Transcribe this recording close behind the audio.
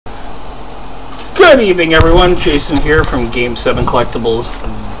Good evening, everyone. Jason here from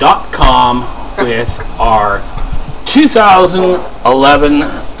Game7Collectibles.com with our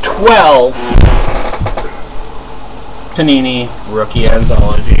 2011-12 Panini Rookie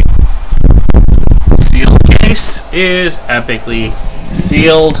Anthology. Sealed case is epically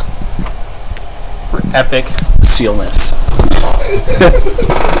sealed for epic sealness.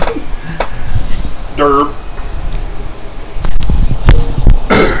 Derp.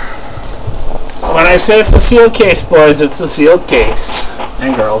 When I say it's a sealed case, boys, it's a sealed case.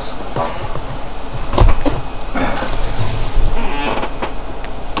 And girls.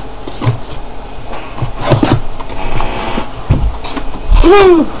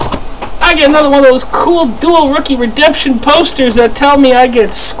 Woo! I get another one of those cool dual rookie redemption posters that tell me I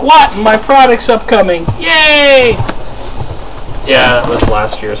get squat in my products upcoming. Yay! Yeah, that was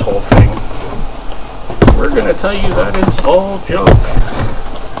last year's whole thing. We're gonna tell you that it's all joke.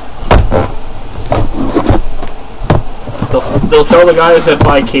 They'll tell the guys that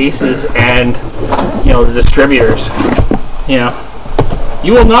buy cases and, you know, the distributors, you know,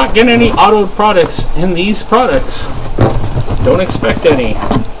 you will not get any auto products in these products. Don't expect any.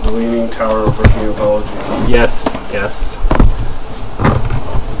 The Leaning Tower of Rookie Anthology. Yes, yes.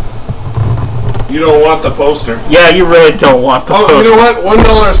 You don't want the poster. Yeah, you really don't want the poster. Oh, you know what?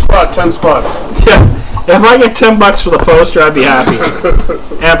 $1 a spot, 10 spots. Yeah, if I get $10 for the poster, I'd be happy.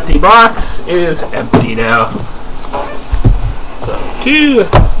 Empty box is empty now. 2,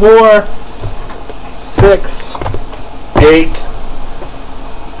 4, 6, 8,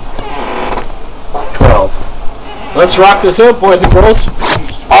 12. Let's rock this out, boys and girls.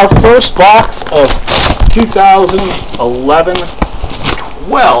 Our first box of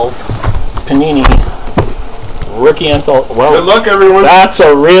 2011-12 Panini Rookie Anthology. Well, good luck, everyone. That's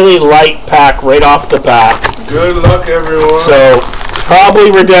a really light pack right off the bat. Good luck, everyone. So,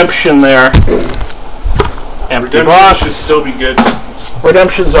 probably redemption there. Empty Redemption box. should still be good.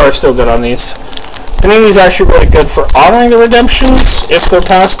 Redemptions are still good on these. Panini's actually really good for honoring the redemptions if they're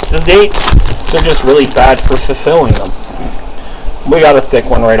past the date. They're just really bad for fulfilling them. We got a thick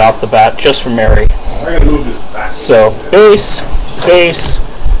one right off the bat just for Mary. I'm going to move this back. So, base, base,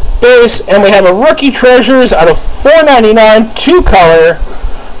 base, and we have a Rookie Treasures out of $4.99, 2-color,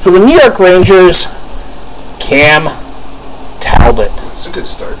 for the New York Rangers, Cam Talbot. That's a good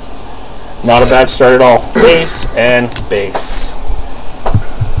start. Not a bad start at all. Base and base.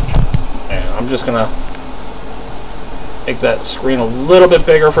 And I'm just going to make that screen a little bit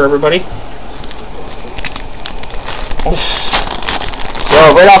bigger for everybody. So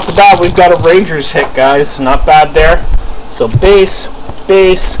right off the bat, we've got a Rangers hit, guys. Not bad there. So base,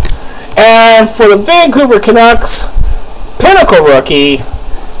 base. And for the Vancouver Canucks, Pinnacle Rookie,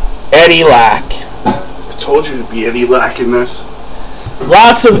 Eddie Lack. I told you to be Eddie Lack in this.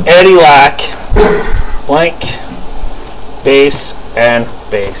 Lots of Eddie Lack. Blank, base, and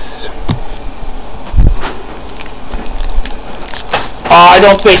base. I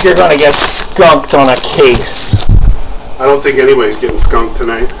don't think you're going to get skunked on a case. I don't think anybody's getting skunked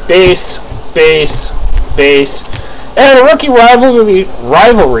tonight. Base, base, base. And a rookie rivalry,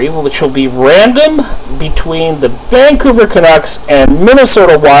 which will be random between the Vancouver Canucks and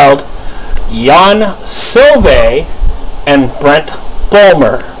Minnesota Wild, Jan Sauve and Brent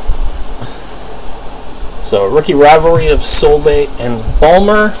Bulmer. So, rookie rivalry of Sauve and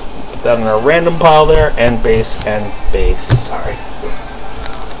Bulmer. Put that in a random pile there. And base and base. Sorry.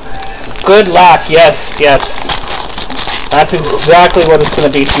 Good luck. Yes, yes. That's exactly what it's going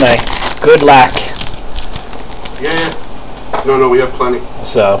to be tonight. Good luck. Yeah. No, we have plenty.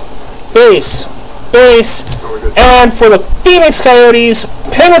 So, base, base. Oh, we're good. And for the Phoenix Coyotes,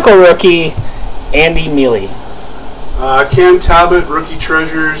 Pinnacle Rookie, Andy Mealy. Cam Talbot, Rookie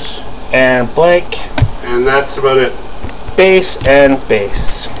Treasures. And blank. And that's about it. Base and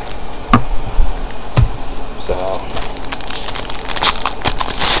base.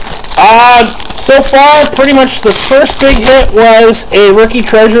 So far, pretty much the first big hit was a Rookie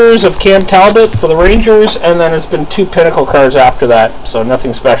Treasures of Cam Talbot for the Rangers, and then it's been 2 Pinnacle cards after that, so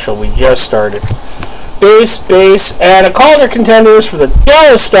nothing special. We just started. Base, base, and a Calder Contenders for the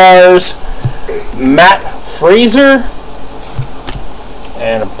Dallas Stars, Matt Fraser,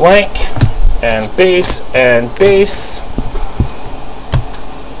 and a blank, and base, and base.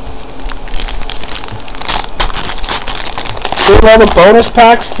 Save all the bonus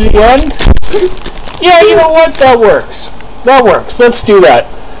packs to the end? Yeah, you know what? That works. That works. Let's do that.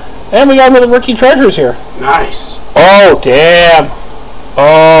 And we got another Rookie Treasures here. Nice. Oh, damn.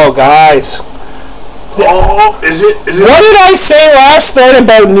 Oh, guys. Oh, is it? What did I say last night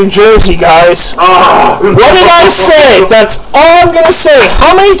about New Jersey, guys? Oh. What did I say? That's all I'm going to say.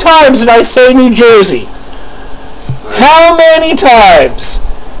 How many times did I say New Jersey? How many times?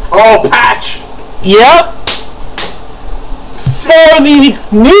 Oh, patch. Yep. For the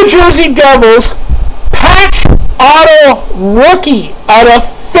New Jersey Devils, patch auto rookie out of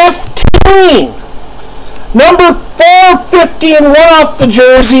 15. Number 450 and 1 off the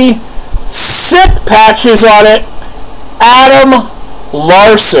jersey. Sick patches on it. Adam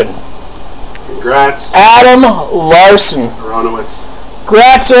Larson. Congrats. Adam Larson. Aronowitz.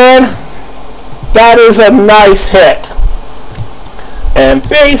 Congrats, Aaron. That is a nice hit. And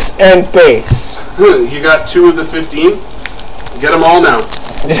base and base. You got 2 of the 15? Get them all now.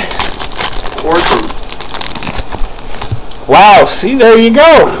 Order them. Wow, see, there you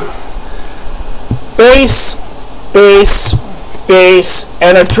go. Base, base, base,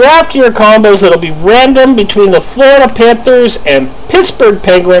 and a draft year combos that'll be random between the Florida Panthers and Pittsburgh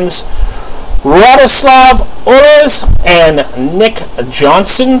Penguins, Radoslav Orez and Nick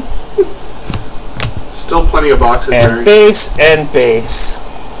Johnson. Still plenty of boxes, and Mary. Base and base.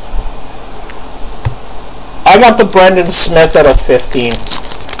 I got the Brendan Smith out of 15.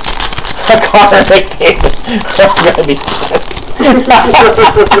 Connor McDavid.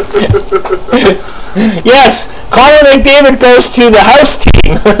 Yes, Connor McDavid goes to the house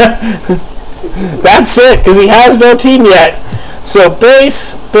team. That's it, because he has no team yet. So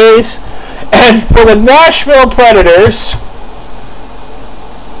base, base, and for the Nashville Predators,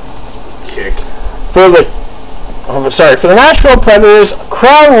 Kick. for the Nashville Predators,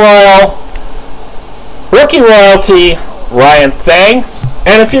 Crown Royal, rookie royalty, Ryan Thang.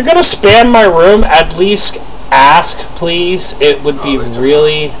 And if you're going to spam my room, at least ask, please. It would be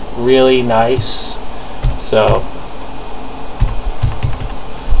really, really nice. So,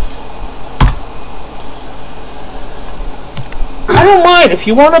 I don't mind. If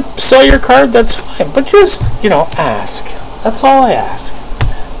you want to sell your card, that's fine. But just, ask. That's all I ask.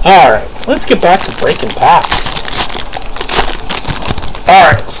 Alright, let's get back to breaking packs.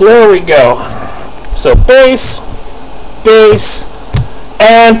 Alright, so there we go. So base, base,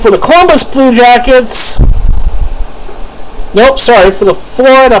 and for the Columbus Blue Jackets, for the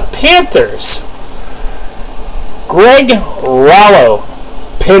Florida Panthers, Greg Rallo,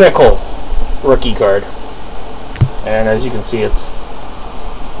 Pinnacle rookie card. And as you can see, it's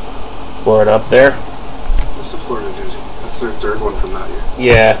Florida up there. What's the Florida jersey? That's their third one from that year.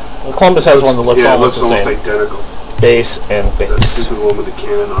 Yeah, well, Columbus has one that looks almost the same. Identical. Base and base. That stupid one with the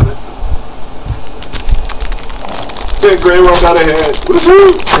cannon on it. Hey, Grey Roll got a hit.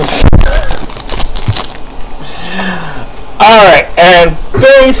 Woohoo! Alright, and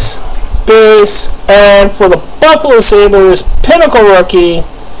base, base, and for the Buffalo Sabres, Pinnacle rookie,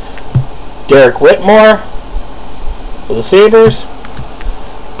 Derek Whitmore for the Sabres,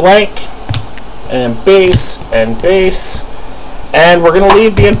 blank, and base, and we're going to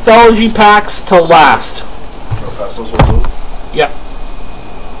leave the Anthology packs to last. Yep.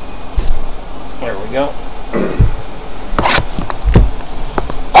 There we go.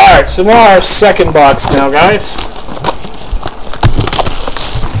 Alright, so now our second box now, guys.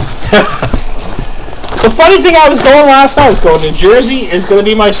 The funny thing, I was going last night, New Jersey is going to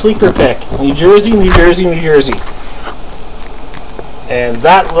be my sleeper pick. New Jersey, New Jersey, New Jersey. And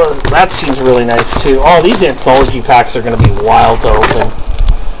that seems really nice too. Oh, these Anthology packs are going to be wild to open.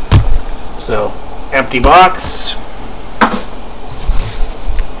 So, empty box.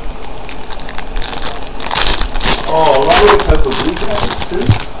 Oh, a lot of those have the blue jackets too?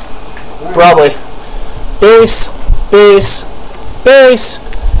 Nice. Probably. Base, base, base.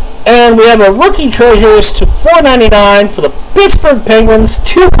 And we have a rookie treasures to $4.99 for the Pittsburgh Penguins,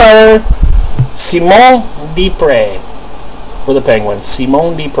 2-color, Simon Desprez. For the Penguins,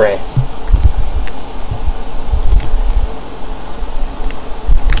 Simon Desprez.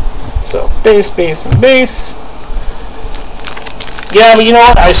 So, base, base, and base. Yeah, but you know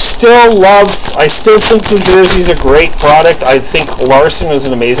what? I still think New Jersey's a great product. I think Larson is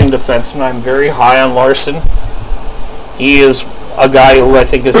an amazing defenseman. I'm very high on Larson. He is a guy who I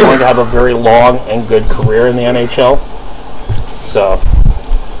think is going to have a very long and good career in the NHL. So,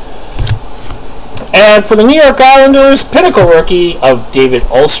 and for the New York Islanders, Pinnacle rookie of David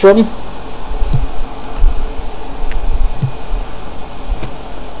Ulstrom.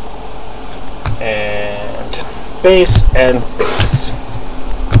 And base and base.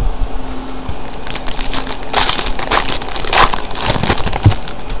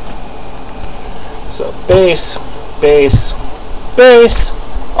 So base, base, base.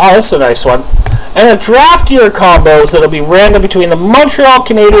 Oh, this is a nice one. And a draftier combos that'll be random between the Montreal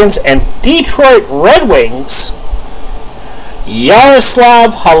Canadiens and Detroit Red Wings.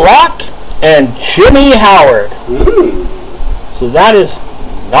 Yaroslav Halak and Jimmy Howard. So that is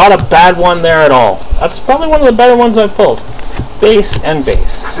not a bad one there at all. That's probably one of the better ones I've pulled. Base and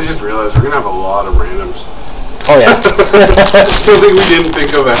base. I just realized we're going to have a lot of randoms. Oh, yeah. Something we didn't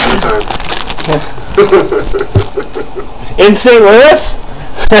think of ahead of time. In St. Louis,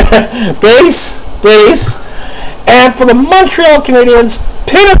 base. And for the Montreal Canadiens,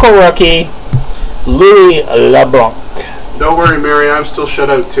 pinnacle rookie, Louis LeBlanc. Don't worry, Mary, I'm still shut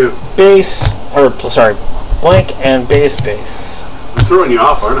out too. Blank and base. I'm throwing you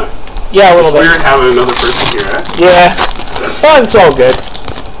off, aren't I? Yeah, a little bit. It's weird having another person here, eh? Yeah, but it's all good.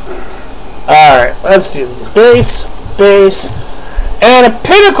 Alright, let's do this. Base, and a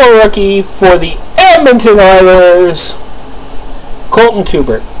pinnacle rookie for the Edmonton Oilers, Colton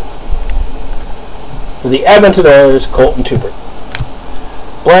Tubert. For the Edmonton Oilers, Colton Tubert.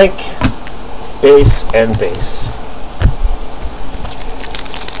 Blank, base, and base.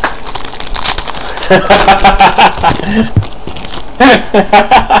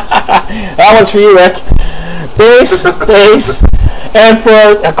 That one's for you, Rick. Base, and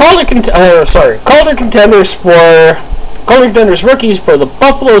for Calder contenders rookies for the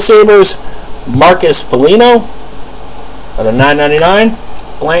Buffalo Sabres, Marcus Foligno at a $9.99,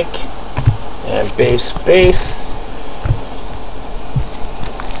 blank, and base.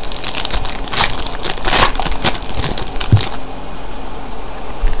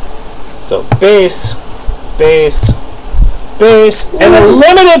 So base, and a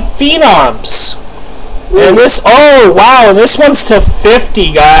limited Phenoms. And this, oh wow, and this one's to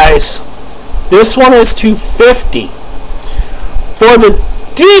 50, guys. This one is to 50. For the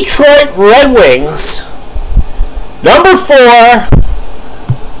Detroit Red Wings, number 4,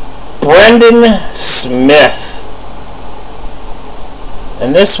 Brendan Smith.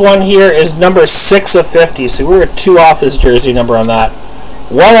 And this one here is number 6 of 50, so we were 2 off his jersey number on that.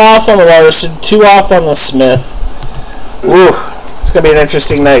 1 off on the Larson, 2 off on the Smith. Ooh, it's going to be an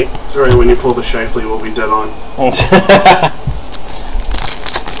interesting night. Sorry, when you pull the Shifley, we'll be dead on.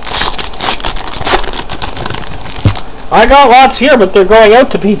 I got lots here, but they're going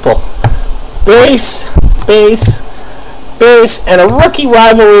out to people. Base, and a rookie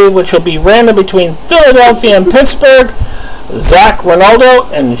rivalry, which will be random between Philadelphia and Pittsburgh, Zach Ronaldo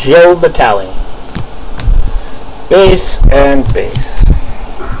and Joe Vitale. Base and base.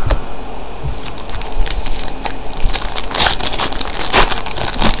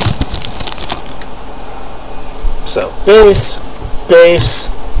 So base,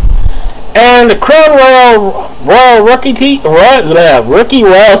 and the Crown Royal rookie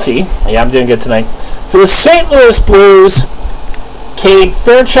royalty. Yeah, I'm doing good tonight. For the St. Louis Blues, Cade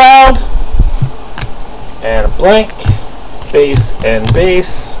Fairchild, and a blank, base and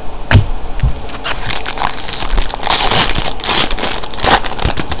base.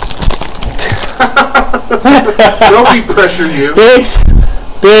 Nobody pressured you. Base,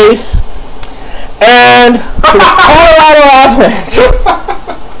 and for the Colorado Avalanche.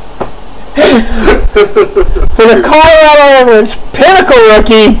 For the Colorado Avalanche, pinnacle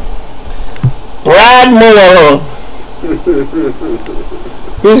rookie, Brad Malone.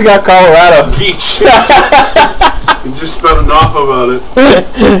 Who's got Colorado? Beach. You just spouting off about it.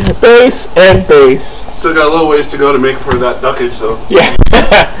 Base and base. Still got a little ways to go to make for that duckage, though. Yeah.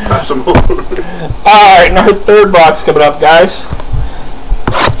 Pass them over. Alright, and our third box coming up, guys.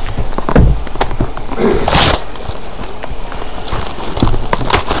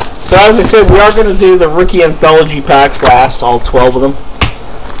 So as I said, we are going to do the rookie anthology packs last, all 12 of them.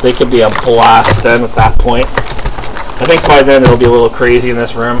 They could be a blast then at that point. I think by then it'll be a little crazy in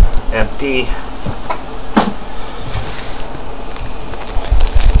this room. Empty.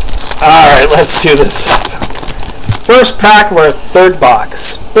 Alright, let's do this. First pack of our third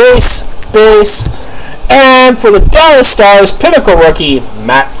box. Base, and for the Dallas Stars, pinnacle rookie,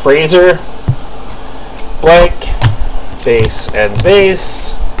 Matt Fraser. Blank, base and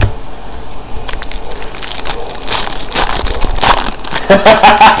base.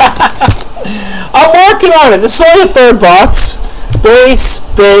 I'm working on it. This is only the third box. Base,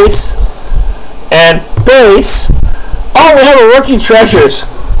 and base. Oh, we have a rookie treasures.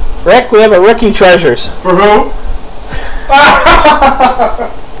 Rick, we have a rookie treasures. For who?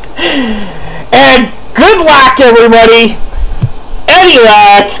 And good luck, everybody. Eddie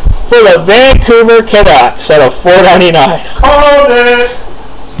Lack for the Vancouver Canucks at a $4.99. Hold it.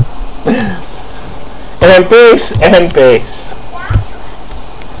 And then base and base.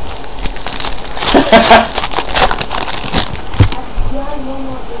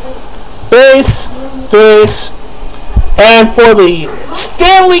 base, base. And for the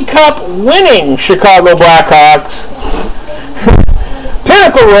Stanley Cup winning Chicago Blackhawks,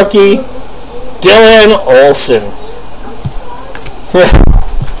 Pinnacle rookie, Dylan Olsen.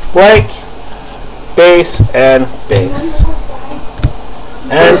 Blank, base, and base.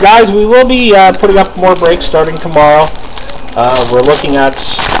 And guys, we will be putting up more breaks starting tomorrow. We're looking at,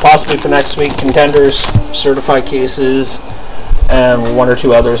 possibly for next week, contenders, certified cases, and one or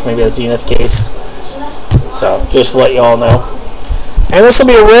two others, maybe a Zenith case. So, just to let you all know. And this will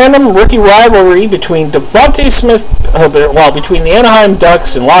be a random rookie rivalry between Devontae Smith, between the Anaheim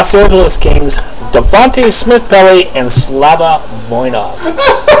Ducks and Los Angeles Kings, Devontae Smith-Pelly and Slava Voinov.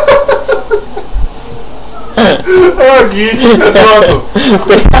 Oh, geez, that's awesome.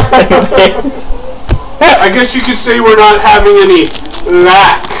 I guess you could say we're not having any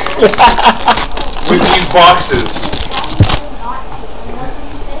lack with these boxes.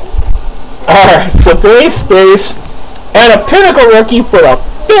 Alright, so base, base, and a Pinnacle rookie for the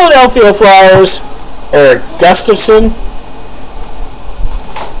Philadelphia Flyers, Eric Gustafson.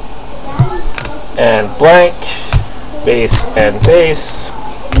 And blank, base, and base.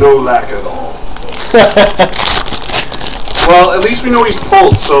 No lack at all. Well, at least we know he's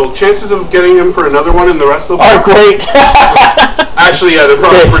pulled, so chances of getting him for another one in the rest of the are great. Actually, yeah, they're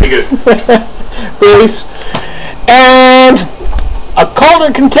probably pretty good. Base. And a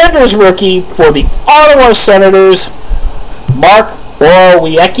Calder Contenders rookie for the Ottawa Senators, Mark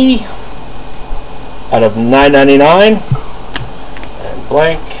Borowiecki, out of $9.99. And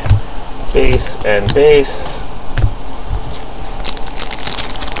blank, base, and base.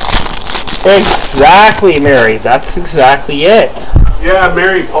 Exactly, Mary. That's exactly it. Yeah,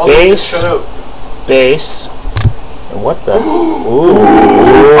 Mary. Paul, base, shut up. Base. And what the? Ooh.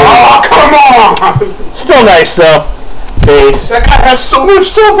 Oh, come on! Still nice, though. Base. That guy has so much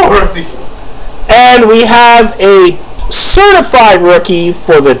stuff already. And we have a certified rookie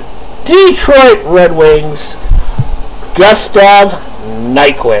for the Detroit Red Wings, Gustav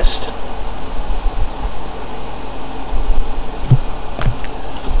Nyquist.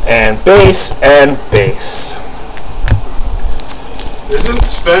 And base, and base. Isn't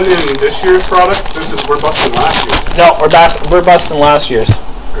Sven in this year's product? We're busting last year. No, we're busting last year's.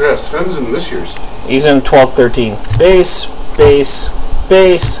 Yeah, Sven's in this year's. He's in 12-13. Base, base,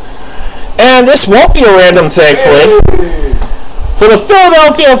 base. And this won't be a random, thankfully. Hey. For the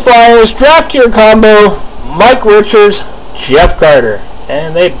Philadelphia Flyers, draft year combo, Mike Richards, Jeff Carter.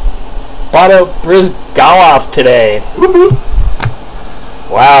 And they bought out Briz Galoff today. Woohoo!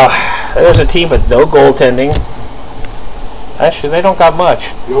 Wow, there's a team with no goaltending. Actually, they don't got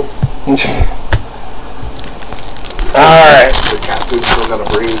much. Nope. Alright. The captain still got a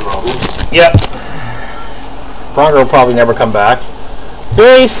brain problem. Yep. Pronger will probably never come back.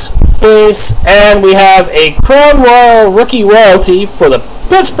 Base, base, and we have a Crown Royal rookie royalty for the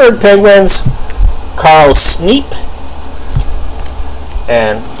Pittsburgh Penguins, Carl Sneap.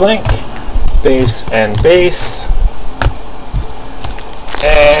 And blank, base, and base.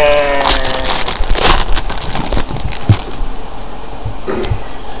 And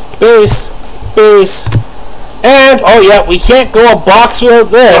base, base, and oh yeah, we can't go a box without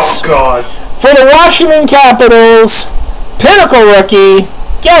this. Oh God! For the Washington Capitals, Pinnacle rookie,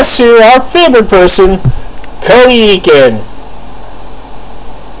 guess who? Our favorite person, Cody Eakin.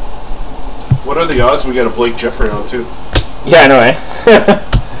 What are the odds we got a Blake Jeffrey on too? Yeah, I know, eh?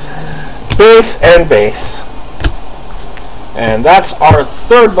 Base and base. And that's our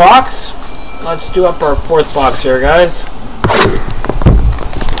third box. Let's do up our fourth box here, guys.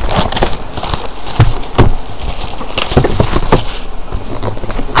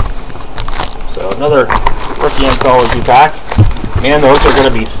 So another rookie anthology pack. And those are going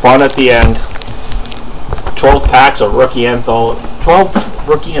to be fun at the end. 12 packs of rookie anthology. 12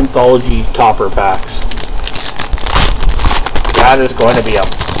 rookie anthology topper packs. That is going to be a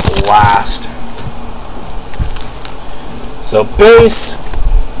blast. So base,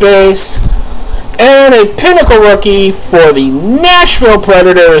 base, and a Pinnacle rookie for the Nashville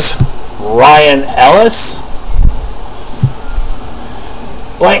Predators, Ryan Ellis.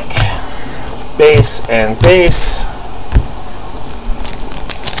 Blank, base, and base.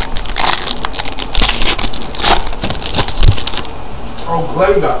 Oh,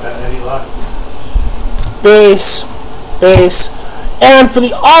 Glenn got that, Eddie Luck. Base, base, and for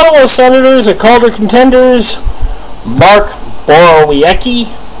the Ottawa Senators, a Calder Contenders, Mark Borowiecki.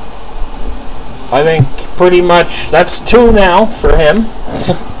 I think pretty much that's two now for him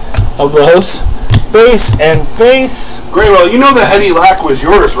of those. Base and base. Great, well, you know that Eddie Lack was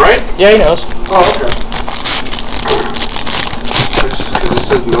yours, right? Yeah, he knows. Oh, okay. Because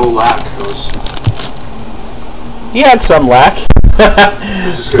just said no lack. He had some lack.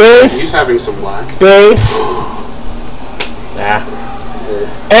 Base. He's having some lack. Base. Nah.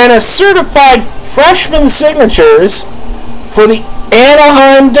 And a certified freshman signatures for the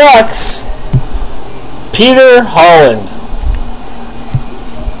Anaheim Ducks, Peter Holland.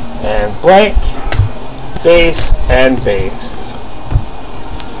 And blank, base, and base.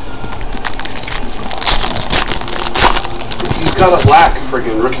 He's got a lack,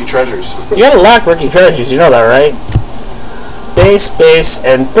 friggin' rookie treasures. You got a lack rookie treasures, you know that, right? Base, base,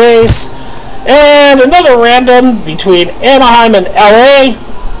 and base. And another random between Anaheim and LA,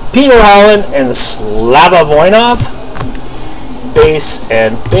 Peter Holland and Slava Voinov. Base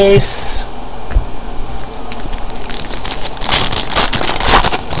and base.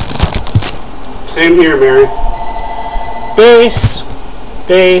 Same here, Mary. Base,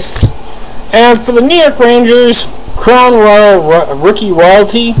 base. And for the New York Rangers, Crown Royal Rookie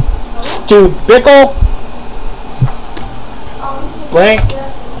Royalty, Stu Bickle. Blank,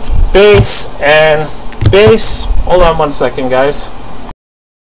 base, and base. Hold on 1 second, guys.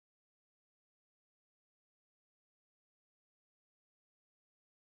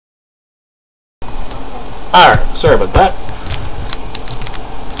 Alright, sorry about that.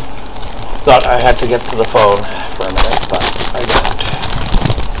 Thought I had to get to the phone for a minute, but I don't.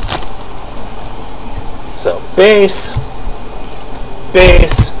 So, base,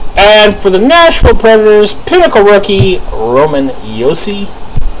 base, and for the Nashville Predators, Pinnacle Rookie, Roman Josi.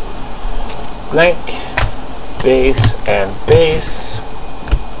 Blank, base, and base.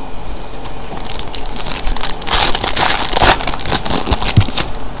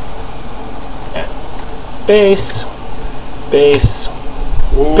 Base, base,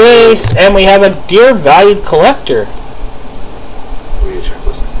 Ooh. Base, and we have a dear valued collector. We need a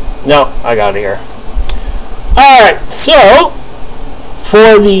checklist. No, I got it here. Alright, so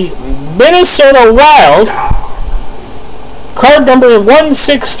for the Minnesota Wild, card number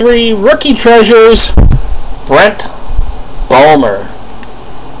 163, Rookie Treasures, Brent Bulmer.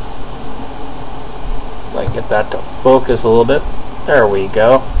 Might get that to focus a little bit. There we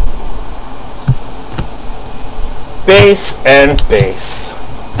go. Base and base.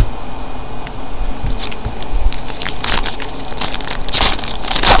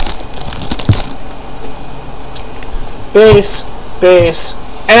 Base, base,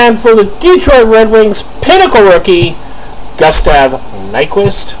 and for the Detroit Red Wings, Pinnacle Rookie, Gustav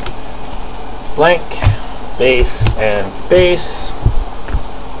Nyquist. Blank, base, and base.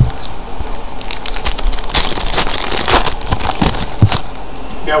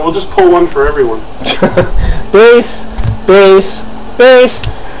 Yeah, we'll just pull one for everyone. Base, base, base,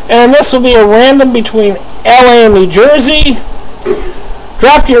 and this will be a random between LA and New Jersey.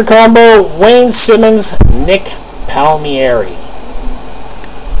 Draft year combo, Wayne Simmons, Nick Palmieri.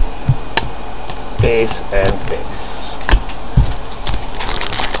 Base and base.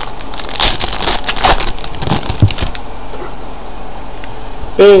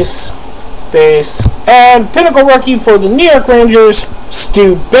 Base, base, and Pinnacle Rookie for the New York Rangers,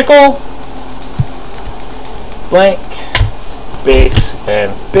 Stu Bickle. Blank, base,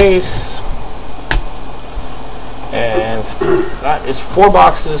 and base. And that is 4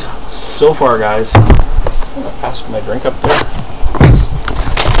 boxes so far, guys. I'm gonna pass my drink up there.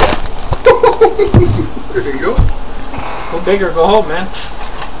 There you go. Go big or go home, man.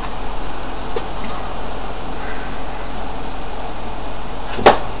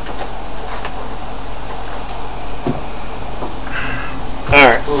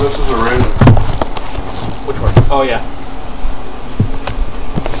 Alright. Oh, this is a random. Which one? Oh, yeah.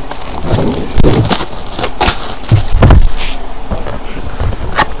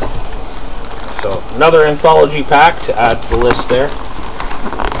 So, another Anthology pack to add to the list there.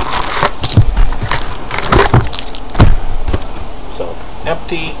 So,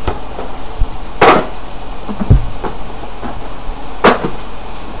 empty.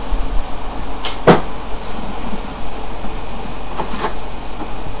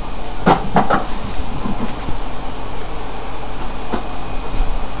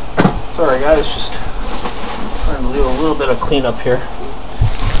 Sorry guys, just trying to do a little bit of cleanup here.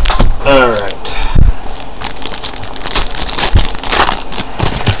 Alright.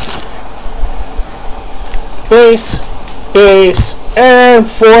 Base, base, and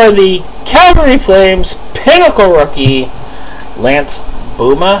for the Calgary Flames, Pinnacle Rookie, Lance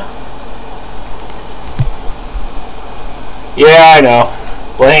Bouma. Yeah, I know.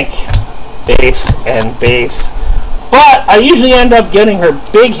 Blank, base, and base. But I usually end up getting her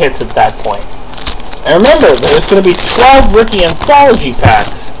big hits at that point. And remember, there's going to be 12 Rookie Anthology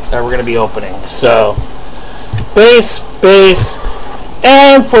packs that we're going to be opening. So, base, base,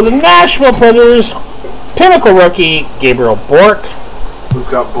 And for the Nashville Predators, Pinnacle rookie Gabriel Bork. We've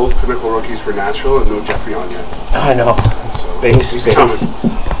got both Pinnacle rookies for Nashville and no Jeffrey on yet. I know. So Base. coming.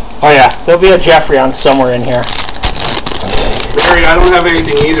 Oh yeah, there'll be a Jeffrey on somewhere in here. Barry, I don't have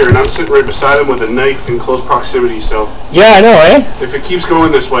anything either, and I'm sitting right beside him with a knife in close proximity, so... Yeah, I know, eh? If it keeps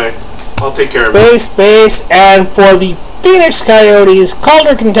going this way, I'll take care of it. Base, and for the Phoenix Coyotes,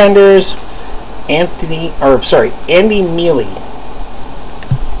 Calder contenders, Andy Mealy.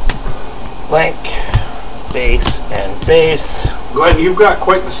 Blank, base, and base. Glenn, you've got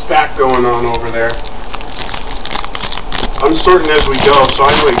quite the stack going on over there. I'm sorting as we go, so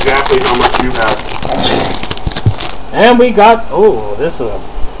I know exactly how much you have. And we got, oh, this is a...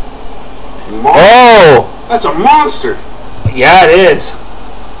 Monster. Oh! That's a monster! Yeah, it is.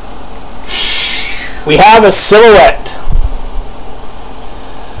 We have a silhouette.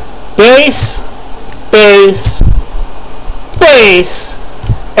 Base,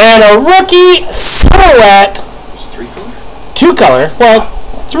 and a rookie silhouette. It's 3-color? 2-color. Well,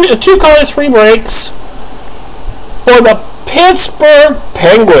 2-color, 3 breaks for the Pittsburgh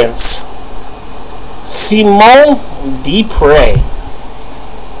Penguins. Simon Dupre.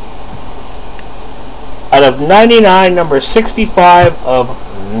 Out of 99, number 65 of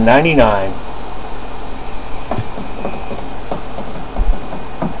 99.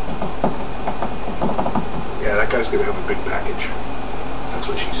 Yeah, that guy's going to have a big package. That's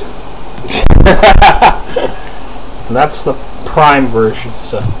what she said. And that's the prime version,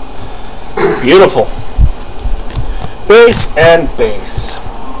 so beautiful. Base and base.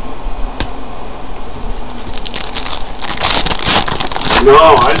 No,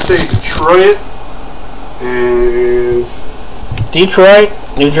 I'd say Detroit and... Detroit,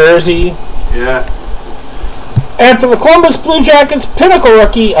 New Jersey. Yeah. And for the Columbus Blue Jackets, Pinnacle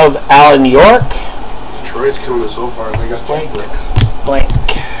rookie of Alan York. Detroit's killing it so far. They got 2 bricks. Blank.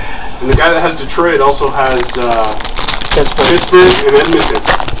 And the guy that has Detroit also has Pittsburgh and Edmonton.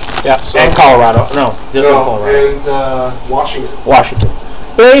 Yeah, so, and Colorado. No, just Colorado. And Washington. Washington.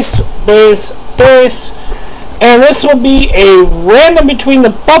 Base. And this will be a random between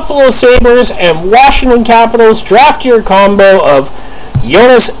the Buffalo Sabres and Washington Capitals draft year combo of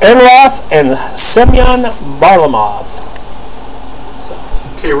Jonas Enroth and Semyon Varlamov.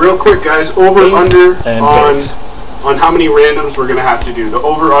 Okay, real quick, guys. Over-under on how many randoms we're going to have to do. The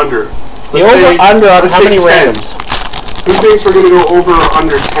over-under. The over-under on how many 10. randoms? Who thinks we're going to go over or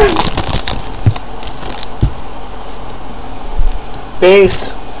under 10?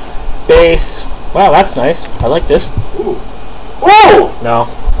 Base. Wow, that's nice. I like this. Ooh. Oh! No.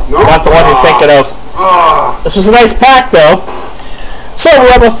 Not the one you're thinking of. This was a nice pack, though. So we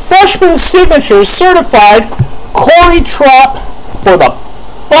have a freshman signature certified Corey Tropp for the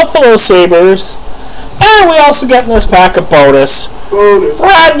Buffalo Sabres. And we also get in this pack a bonus.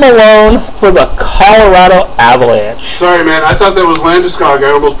 Brad Malone for the Colorado Avalanche. Sorry, man. I thought that was Landeskog.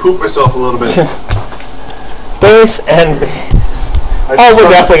 I almost pooped myself a little bit. Base and base. We're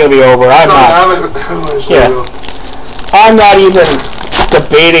definitely going to be over. I'm not even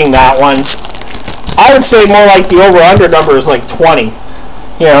debating that one. I would say more like the over-under number is like 20.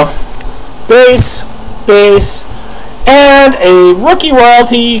 You know. Base, and a rookie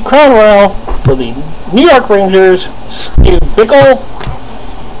royalty Crown Royal for the New York Rangers, Stu Bickle,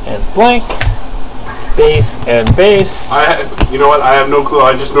 and blank. Base and base. You know what? I have no clue.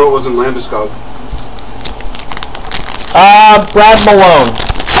 I just know it wasn't Landeskog. Brad Malone.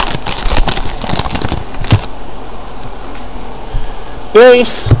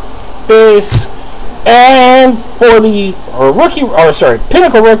 Base, and for the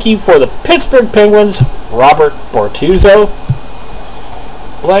Pinnacle rookie for the Pittsburgh Penguins, Robert Bortuzzo.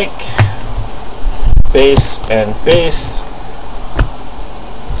 Blank. Base and base.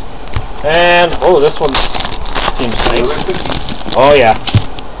 And this one seems nice. Oh yeah.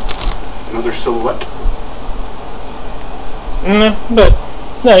 Another silhouette. But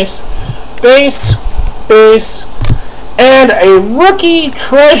nice. Base, and a rookie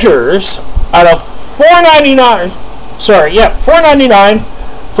treasures out of $4.99. $4.99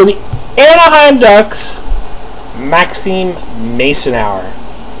 for the Anaheim Ducks, Maxime Masonhour.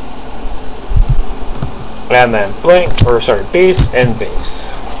 And then base and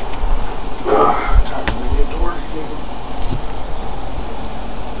base. Time for me to get to work again.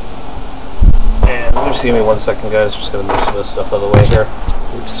 And just give me 1 second, guys. Just gonna move some of this stuff out of the way here.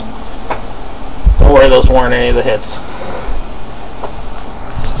 Oops. Don't worry, those weren't any of the hits.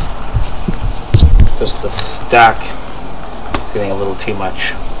 Just the stack. It's getting a little too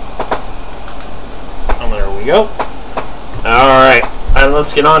much. And there we go. Alright. And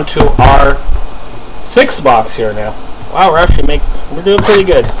let's get on to our 6th box here now. Wow, we're actually making We're doing pretty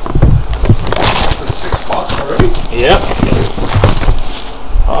good. That's $6 already? Yep.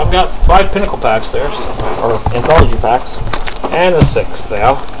 I've got 5 Pinnacle packs there, so, or Anthology packs, and a 6th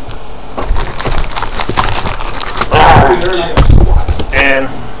now. Alright. And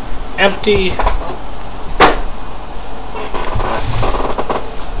empty.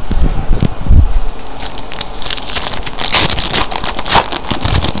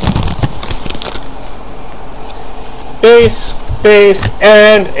 Base,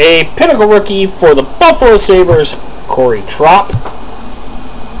 and a Pinnacle rookie for the Buffalo Sabres, Corey Trop.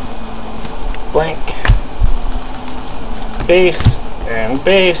 Blank. Base and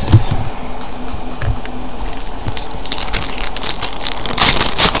base.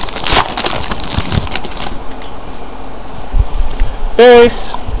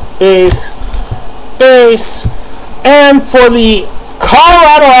 Base, and for the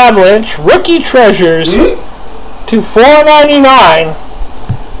Colorado Avalanche, Rookie Treasures to $4.99,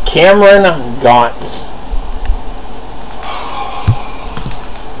 Cameron Gauntz.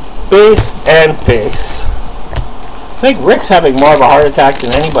 Base and base. I think Rick's having more of a heart attack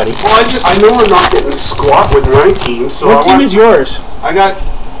than anybody. Well, I know we're not getting squat with 19, so what team is yours? I got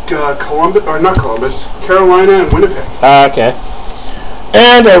Columbus, or not Columbus, Carolina and Winnipeg. Okay.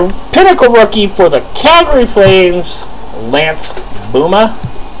 And a Pinnacle rookie for the Calgary Flames, Lance Bouma.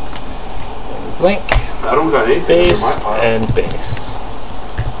 Blink. I don't got anything Base in my pile. and base.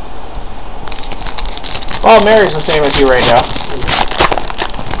 Well, Mary's the same as you right now.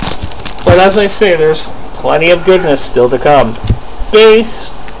 But as I say, there's plenty of goodness still to come. Base.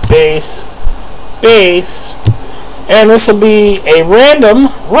 And this will be a random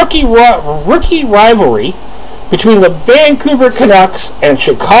rookie rivalry between the Vancouver Canucks and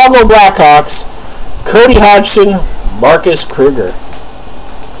Chicago Blackhawks, Cody Hodgson, Marcus Kruger.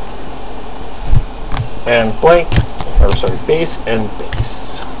 And blank, or sorry, base and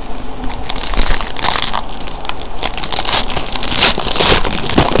base.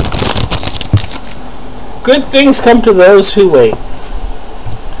 Good things come to those who wait.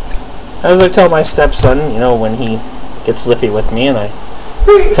 As I tell my stepson, you know, when he gets lippy with me and I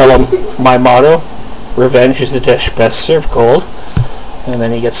tell him my motto, revenge is a dish best served cold. And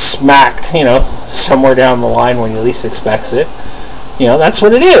then he gets smacked, you know, somewhere down the line when he least expects it. You know, that's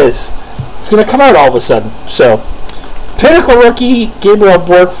what it is. It's going to come out all of a sudden. So, Pinnacle rookie, Gabriel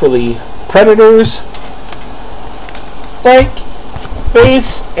Bork for the Predators. Blank,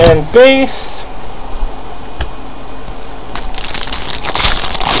 base, and base.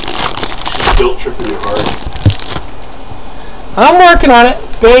 Still tripping you hard. I'm working on it.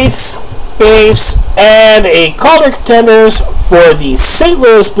 Base, and a Calder Contenders for the St.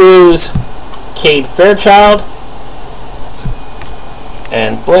 Louis Blues, Cade Fairchild.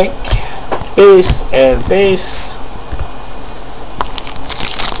 And blank, base, and base.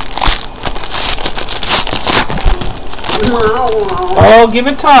 Oh, give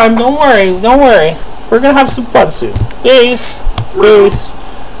it time. Don't worry. We're going to have some fun soon. Base,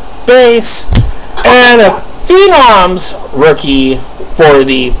 and a Phenoms rookie for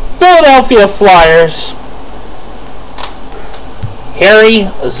the Philadelphia Flyers, Harry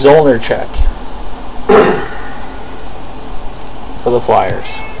Zolnierczyk for the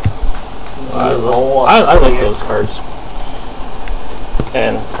Flyers. I like those cards.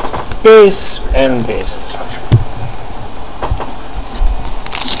 And base.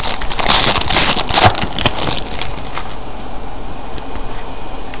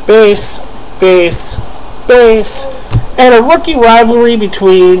 Base, and a rookie rivalry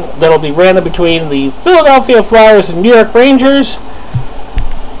that'll be random between the Philadelphia Flyers and New York Rangers,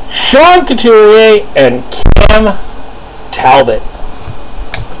 Sean Couturier and Cam Talbot.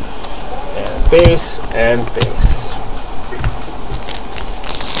 And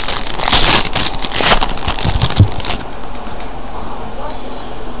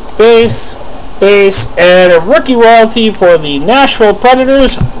base. Base, and a rookie royalty for the Nashville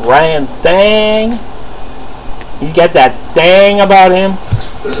Predators, Ryan Thang. He's got that thang about him.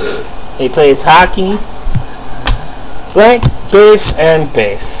 He plays hockey. Blank, base.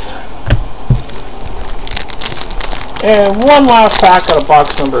 And one last pack out of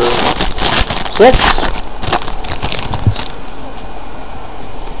box number 6.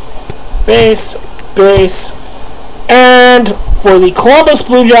 Base. And for the Columbus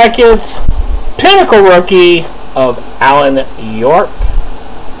Blue Jackets, Pinnacle rookie of Alan York.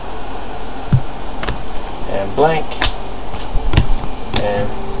 And blank. And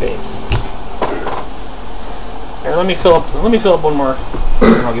base. Here, let me fill up one more,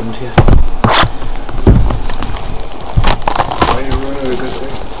 and I'll give them to you. You're ruining a good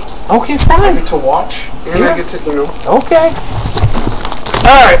thing. Okay, fine. I get to watch, and I get to, Okay.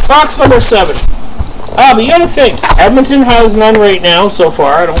 Alright, box number 7. But you gotta think, Edmonton has none right now so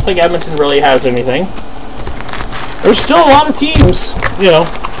far. I don't think Edmonton really has anything. There's still a lot of teams, you know.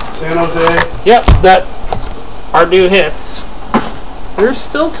 San Jose. Yep, that are due hits. There's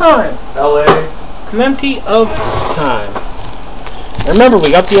still time. LA. Plenty of time. And remember,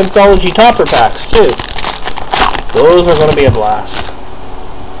 we got the Anthology topper packs, too. Those are going to be a blast.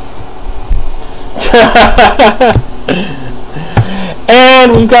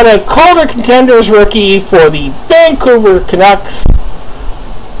 And we've got a Calder Contenders rookie for the Vancouver Canucks,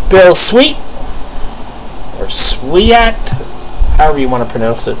 Bill Sweet, or Sweat, however you want to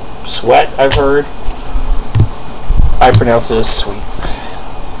pronounce it. Sweat, I've heard. I pronounce it as Sweet.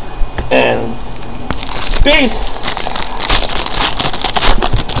 And base.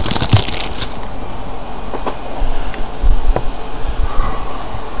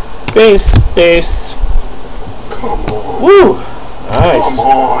 Base. Come on. Woo! Nice. Come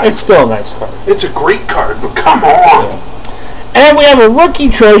on. It's still a nice card. It's a great card, but come on. Yeah. And we have a Rookie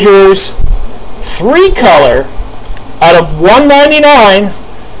Treasures 3-color out of 199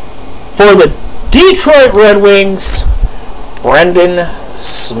 for the Detroit Red Wings, Brendan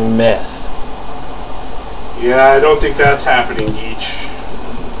Smith. Yeah, I don't think that's happening, Geach.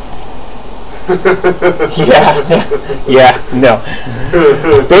 Yeah, no.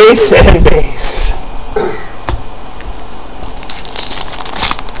 Base and base.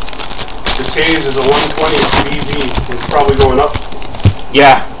 The Taze is a 120 BV. It's probably going up.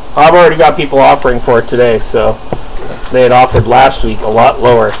 Yeah, I've already got people offering for it today, so they had offered last week a lot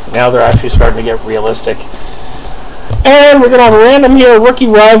lower. Now they're actually starting to get realistic. And we're going to have a random here rookie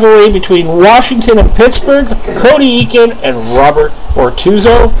rivalry between Washington and Pittsburgh, Cody Eakin and Robert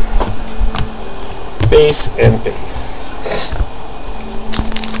Bortuzzo. Base and base.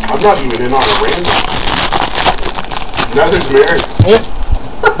 I'm not even in on a random. Nothing's married. Yep.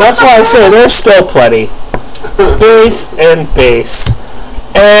 That's why I say there's still plenty. Base and base.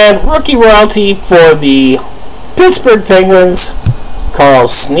 And rookie royalty for the Pittsburgh Penguins, Carl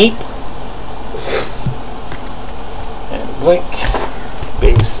Sneap. And blink.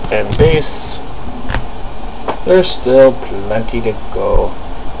 Base and base. There's still plenty to go.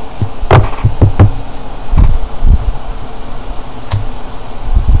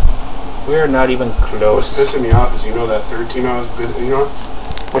 We're not even close. What's pissing me off is, you know, that third team I was bidding on?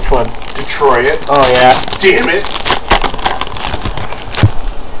 Which one? Detroit. Oh, yeah. Damn it.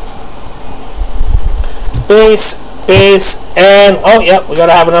 Base, and oh, yep, we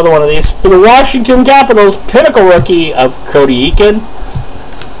gotta have another one of these. For the Washington Capitals, pinnacle rookie of Cody Eakin.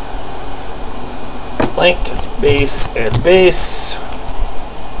 Link, base, and base.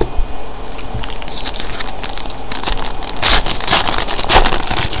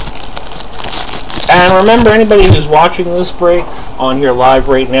 And remember, anybody who's watching this break on here live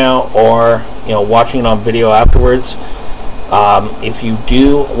right now, or watching it on video afterwards, if you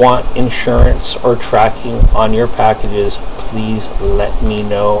do want insurance or tracking on your packages, please let me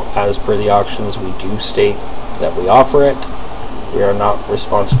know. As per the auctions, we do state that we offer it. We are not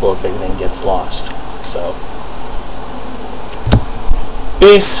responsible if anything gets lost. So,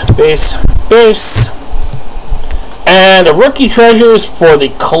 base. And the rookie treasures for the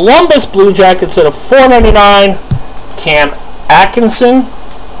Columbus Blue Jackets at a $4.99, Cam Atkinson.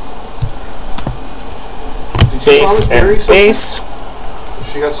 Base and base.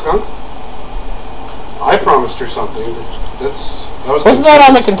 She got skunked? I promised her something. Wasn't that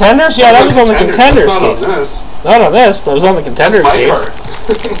on the contenders? Yeah, that was on the contenders. Not on this. Not on this, but it was on the contenders my case. Card.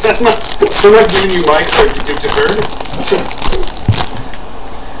 I'm not giving you my card to give to her.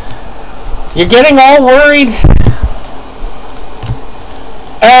 You're getting all worried.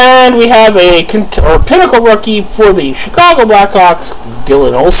 And we have a pinnacle rookie for the Chicago Blackhawks,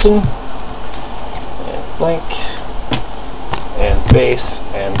 Dylan Olsen. And blank. And base.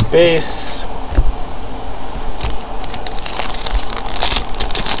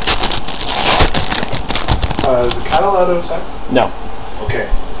 Is the cat allowed outside? No. Okay.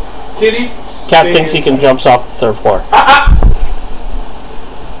 Kitty? Cat thinks he can jump off the third floor.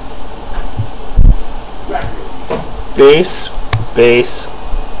 Base.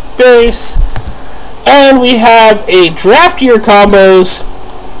 And we have a draft year combos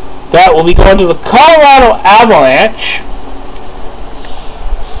that will be going to the Colorado Avalanche.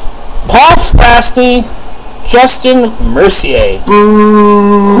 Paul Stastny, Justin Mercier.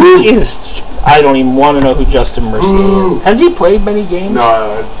 Who is... I don't even want to know who Justin Mercier is. Has he played many games?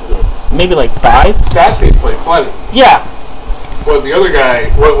 No. Maybe like 5? Stastny's played plenty. Yeah. Well, the other guy,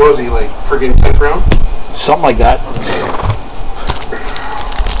 what was he, like, friggin' 10th round? Something like that.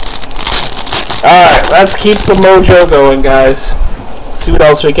 Alright, let's keep the mojo going, guys. See what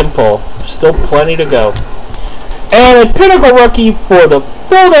else we can pull. Still plenty to go. And a pinnacle rookie for the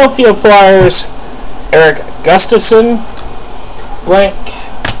Philadelphia Flyers, Eric Gustafson. Blank.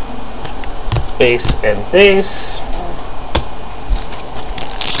 Base and base.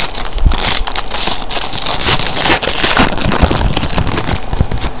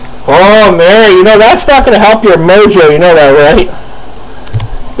 Oh, Mary, you know that's not going to help your mojo. You know that, right?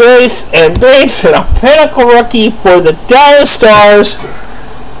 Base and base, and a pinnacle rookie for the Dallas Stars,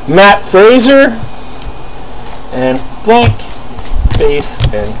 Matt Fraser, and blank, base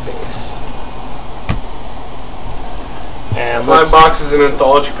and base. And 5 boxes in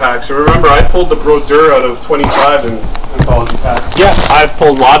Anthology packs. So remember, I pulled the Brodeur out of 25 in Anthology packs. Yeah, I've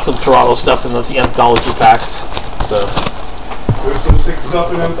pulled lots of Toronto stuff in the Anthology packs. So there's some sick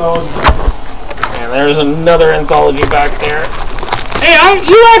stuff in Anthology. And there's another Anthology pack there. Hey,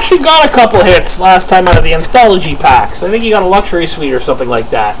 you actually got a couple hits last time out of the Anthology packs. I think you got a luxury suite or something like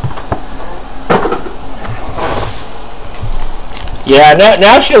that. Yeah,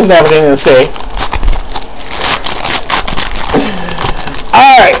 now she doesn't have anything to say.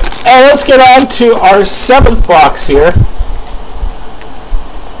 Alright, and let's get on to our 7th box here.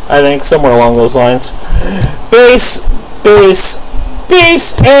 I think somewhere along those lines. Base, base,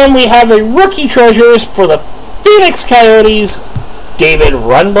 base, and we have a rookie treasures for the Phoenix Coyotes, David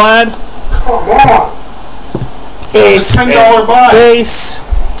Rundblad. Come on. Base, $10 buy. Base.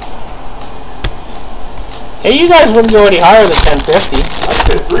 Hey, you guys wouldn't go any higher than $10.50. I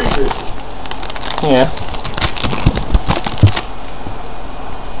said $3.50. Yeah.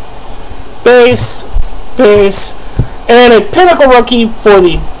 Base, base, and a pinnacle rookie for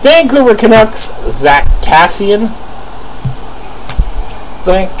the Vancouver Canucks, Zach Cassian.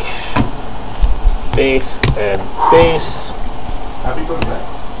 Blank, base, and base. Happy going back.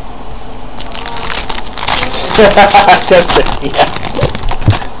 Yeah.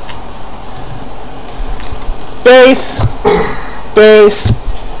 Base, base,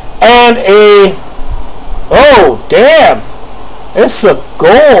 and a, oh damn, it's a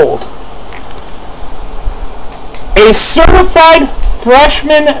gold. A certified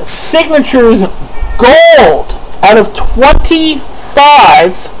freshman signatures gold out of 25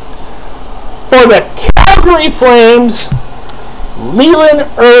 for the Calgary Flames, Leland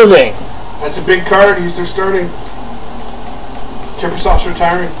Irving. That's a big card. He's their starting. Kiprusoff's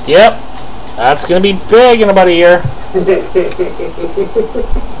retiring. Yep. That's going to be big in about a year. They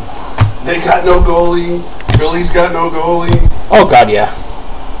got no goalie. Philly's got no goalie. Oh, God, yeah.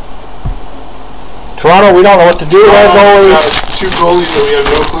 Toronto, we don't know what to do, as always. Got 2 goalies and we have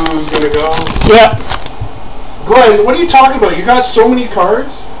no clue who's going to go. Yep. Glenn, what are you talking about? You got so many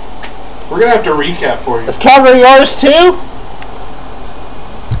cards? We're going to have to recap for you. Is Calgary yours, too?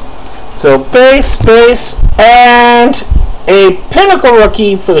 So, base, base, and a pinnacle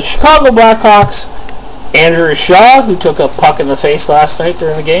rookie for the Chicago Blackhawks, Andrew Shaw, who took a puck in the face last night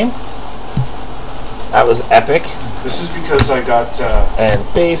during the game. That was epic. This is because I got and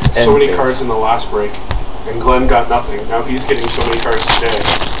base and so many base. cards in the last break, and Glenn got nothing. Now he's getting so many cards today.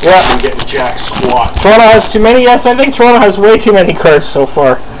 Yeah. I'm getting jack squat. Toronto has too many? Yes, I think Toronto has way too many cards so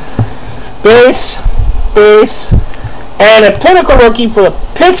far. Base, base, and a pinnacle rookie for the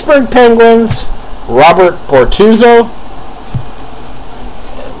Pittsburgh Penguins, Robert Bortuzzo.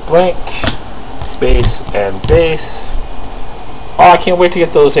 And blank, base, and base. Oh, I can't wait to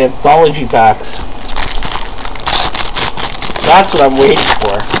get those Anthology packs. That's what I'm waiting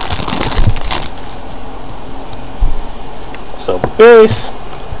for. So base,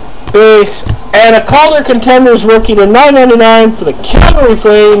 base, and a Calder Contenders rookie to $9.99 for the Calgary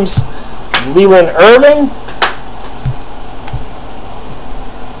Flames, Leland Irving.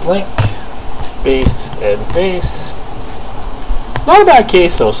 Blank, base, and base. Not a bad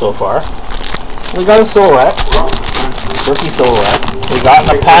case though so far. We got a silhouette, rookie silhouette. We got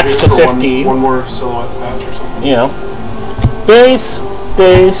a patch to 15. One more silhouette patch or something. You know. Base,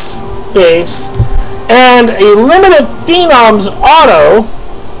 base, base, and a limited Phenoms auto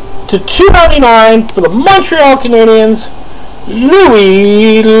to $2.99 for the Montreal Canadiens,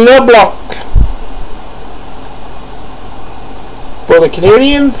 Louis LeBlanc. For the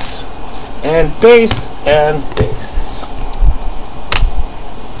Canadiens, and base, and base.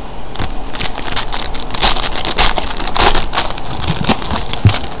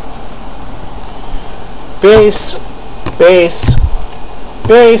 Base, base,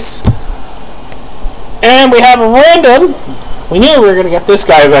 base, and we have a random. We knew we were going to get this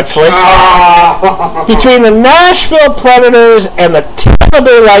guy eventually. Between the Nashville Predators and the Tampa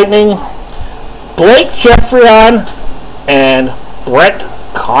Bay Lightning, Blake Geoffrion and Brett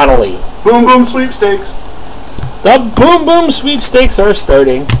Connolly. Boom, boom, sweepstakes. The Boom Boom sweepstakes are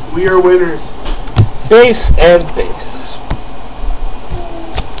starting. We are winners. Base and base.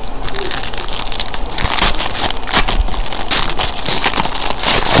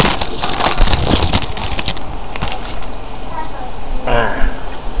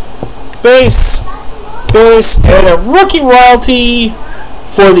 Base, base, and a rookie royalty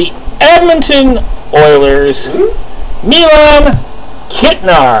for the Edmonton Oilers, Milan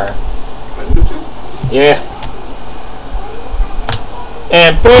Kitnar. Yeah.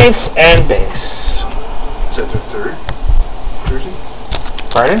 And base and base. Is that their third jersey?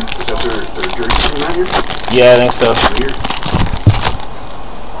 Pardon? Is that their jersey from that year? Yeah, I think so. Weird.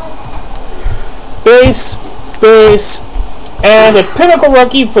 Base, base, and a pinnacle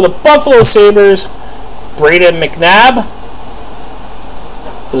rookie for the Buffalo Sabres, Braden McNabb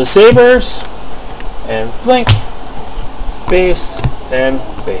for the Sabres, and blink, base, and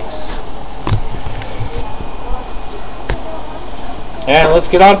base. And let's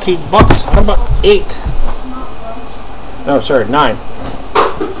get on to box number 8. No, sorry, 9.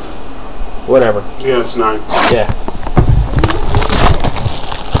 Whatever. Yeah, it's 9. Yeah.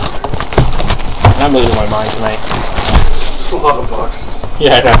 I'm losing my mind tonight. Just a lot of boxes.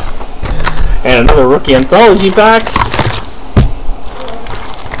 Yeah, I know. And another rookie anthology pack.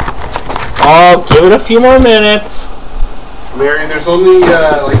 Oh, give it a few more minutes. Mary, there's only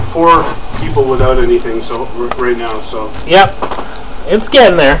like 4 people without anything so right now, so. Yep. It's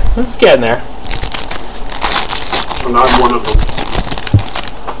getting there. It's getting there. I'm not one of them.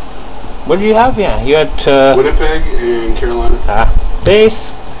 What did you have? Yeah, you had Winnipeg and Carolina.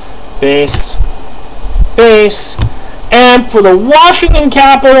 Base, base, base, and for the Washington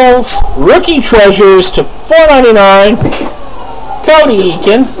Capitals, rookie treasures to $4.99. Cody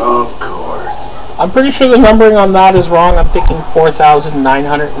Eakin. Of course. I'm pretty sure the numbering on that is wrong. I'm thinking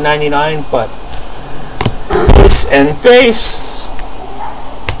 4,999, but base and base.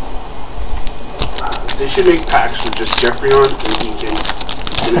 They should make packs with just Jeffrey on and Eakin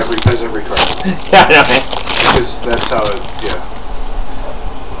in every card. Yeah, I know. Because that's how it, yeah.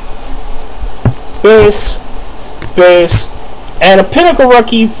 Base, base, and a pinnacle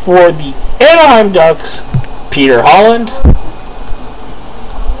rookie for the Anaheim Ducks, Peter Holland.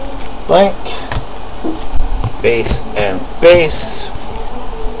 Blank, base, and base.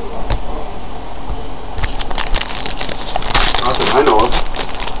 Not that I know of.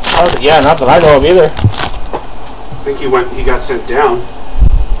 Yeah, not that I know of either. I think he got sent down.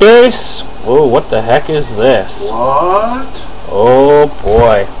 Base. Whoa, what the heck is this? What? Oh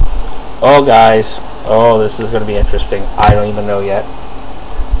boy. Oh guys. Oh, this is going to be interesting. I don't even know yet.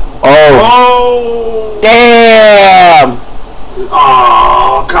 Oh. Damn!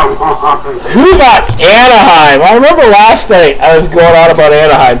 Oh, come on. Who got Anaheim? I remember last night I was going on about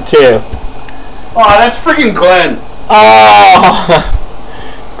Anaheim too. Oh, that's freaking Glenn. Oh.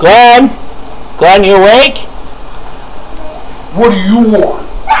 Glenn? Glenn, you awake? What do you want?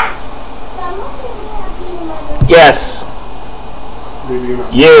 Yes. Maybe you.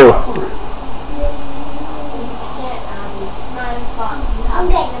 You're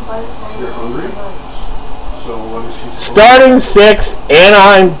hungry? So what is she saying? Starting 6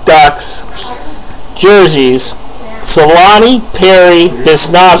 Anaheim Ducks jerseys. Solani, Perry,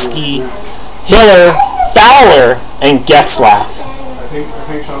 Wisnowski, Hiller, Fowler, and Getzlaff. I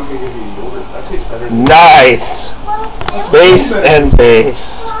think Sean can give you yogurt. That tastes better than Nice. Base and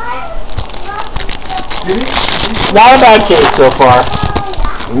base. Not a bad case so far.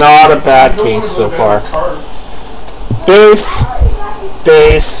 Not a bad case so far. Base,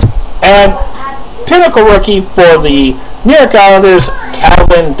 base, and pinnacle rookie for the New York Islanders,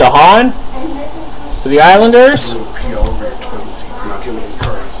 Calvin DeHaan. For the Islanders.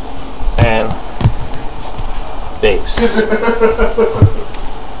 And base.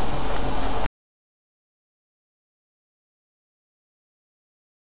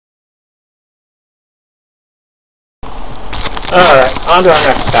 Alright, on to our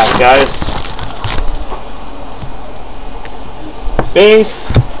next pack, guys.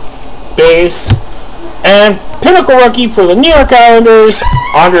 Base, base, and pinnacle rookie for the New York Islanders,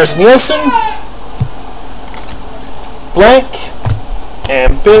 Anders Nielsen. Blank,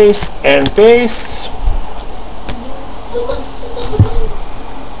 and base, and base.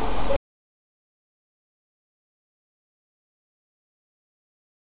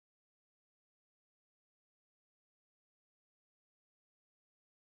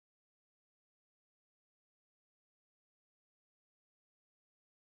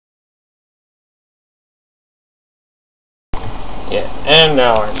 Yeah, and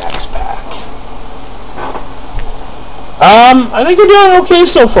now our next pack. I think you're doing okay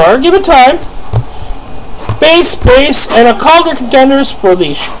so far. Give it time. base, and a Calder contenders for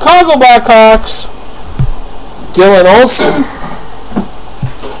the Chicago Blackhawks. Dylan Olsen,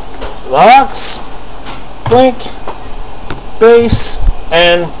 Locks, Blink, base,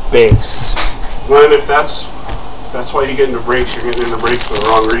 and base. And if that's why you get into breaks, you're getting into breaks for the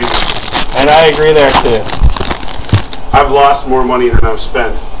wrong reason. And I agree there too. I've lost more money than I've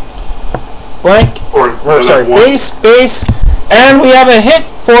spent. Blank, base, and we have a hit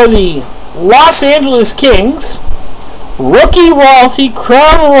for the Los Angeles Kings. Rookie royalty,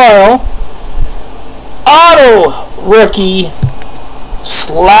 Crown Royal, auto rookie,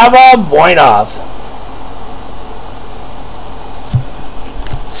 Slava Voinov.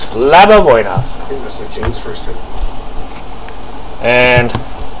 Slava Voinov. I think that's the Kings' first hit. And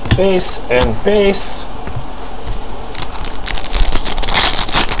base and base.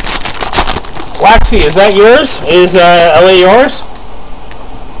 Waxy, is that yours? Is LA yours?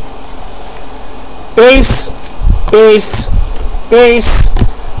 Base,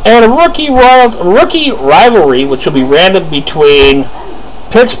 and a rookie rivalry, which will be random between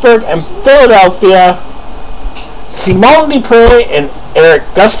Pittsburgh and Philadelphia. Simone Dupre and Eric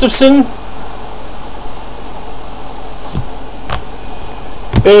Gustafson.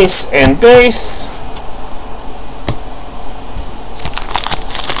 Base and base.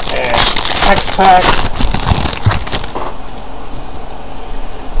 And next pack.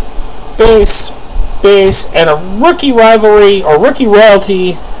 Base, and a rookie rivalry or rookie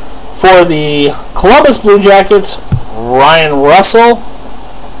royalty for the Columbus Blue Jackets, Ryan Russell.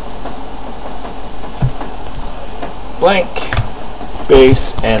 Blank,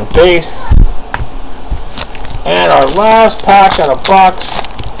 base, and base. And our last pack out of box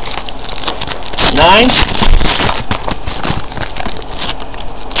 9.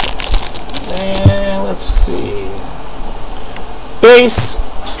 And let's see. Base,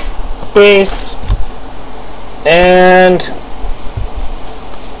 and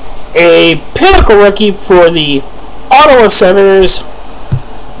a pinnacle rookie for the Ottawa Senators,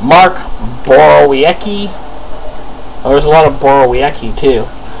 Mark Borowiecki. Oh, there's a lot of Borowiecki too.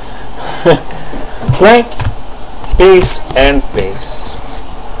 Blank, base, and base.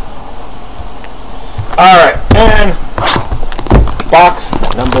 Alright, and box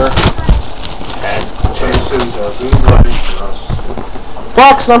number 10.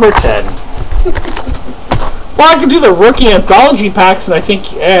 Box number 10. Well, I can do the rookie anthology packs, and I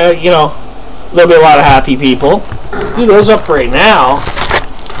think, you know, there'll be a lot of happy people. Do those up right now.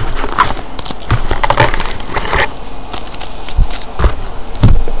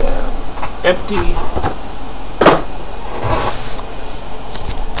 Empty.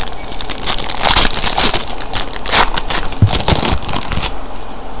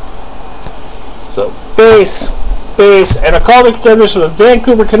 So, base, and a Calder contenders for the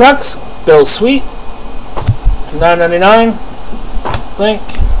Vancouver Canucks, Bill Sweet. $9.99. Link,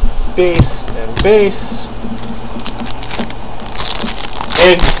 base, and base.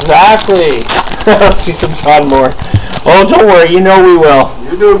 Exactly. Let's see some John Moore. Oh, don't worry, you know we will.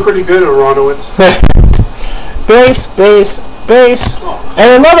 You're doing pretty good, Aronowitz. base,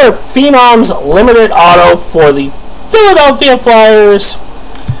 and another Phenoms limited auto for the Philadelphia Flyers,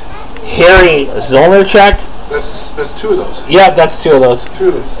 Harry Zolnerchek. That's 2 of those. Yeah, that's 2 of those. 2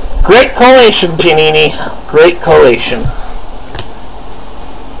 of those. Great collation, Giannini. Great collation.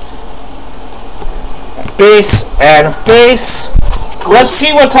 Base and base. Let's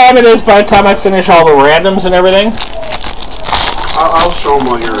see what time it is by the time I finish all the randoms and everything. I'll show them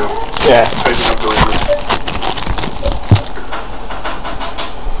while you're yeah.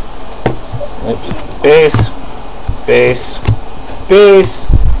 Base.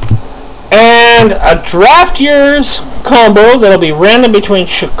 And a draft year's combo that'll be random between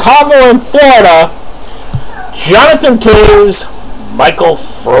Chicago and Florida. Jonathan Toews, Michael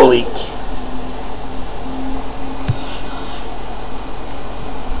Frolik.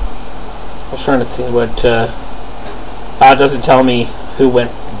 I was trying to see what. It doesn't tell me who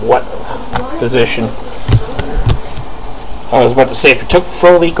went what position. I was about to say if it took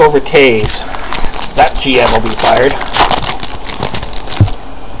Frolik over Toews, that GM will be fired.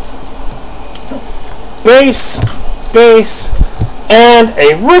 Base, and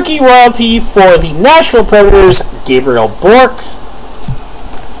a rookie royalty for the Nashville Predators, Gabriel Bourque.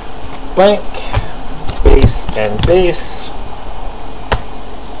 Blank, base, and base.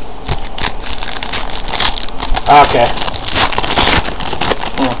 Okay.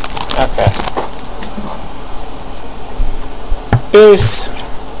 Okay.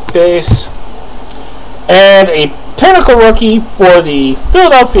 Base, and a pinnacle rookie for the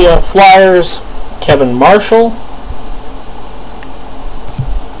Philadelphia Flyers, Kevin Marshall.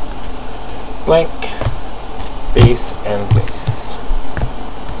 Blank, base, and base.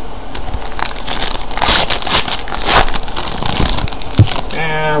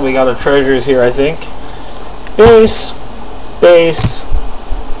 And we got our treasures here, I think. Base, base,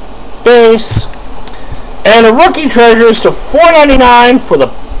 base, and a rookie treasures to $4.99 for the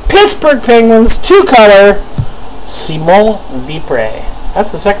Pittsburgh Penguins, 2-color, Simon Desprez.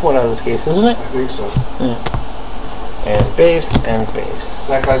 That's the second one out of this case, isn't it? I think so. Yeah. And base, and base.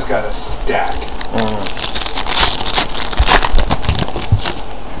 That guy's got a stack.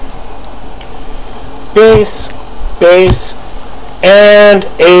 Base, base, and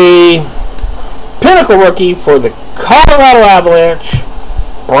a pinnacle rookie for the Colorado Avalanche,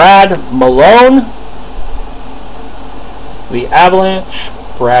 Brad Malone. The Avalanche,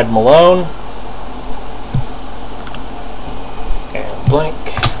 Brad Malone. And blank,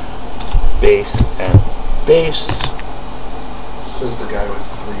 base, and base. Says the guy with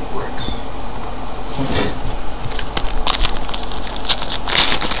 3 bricks.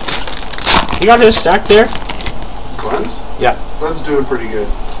 You got his stack there? Glenn's? Yeah. Glenn's doing pretty good.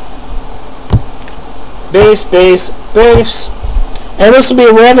 Base, base, base. And this will be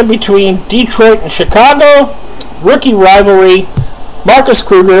a random between Detroit and Chicago. Rookie rivalry, Marcus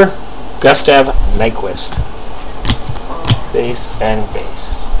Kruger, Gustav Nyquist. Base and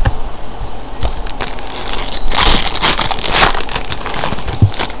base.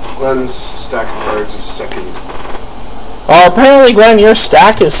 Glenn's stack of cards is second. Oh, apparently, Glenn, your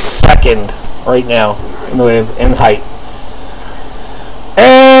stack is second right now in height.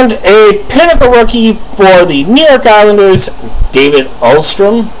 And a pinnacle rookie for the New York Islanders, David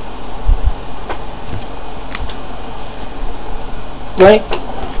Ullstrom. Blank,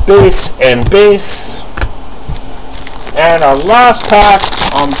 base, and base. And our last pack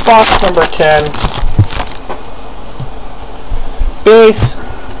on box number 10. Base,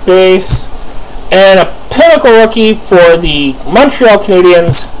 base, and a pinnacle rookie for the Montreal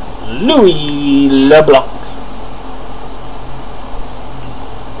Canadiens, Louis LeBlanc.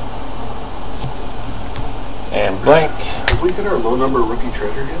 And blank. Have we hit our low number rookie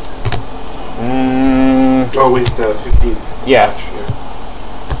treasure yet? Oh wait, the 15. Yeah.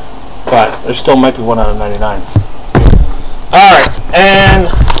 But there still might be 1 out of 99. Alright, and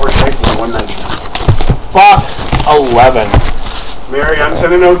Or thankfully 199. box 11. Mary, I'm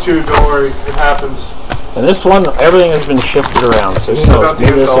 10-0 too, don't worry, it happens. And this one, everything has been shifted around, so who Still knows, got the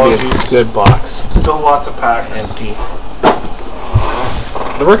maybe this will be a anthologies. good box. Still lots of packs. Empty.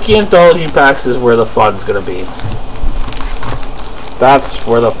 The rookie anthology packs is where the fun's going to be. That's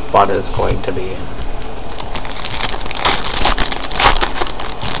where the fun is going to be.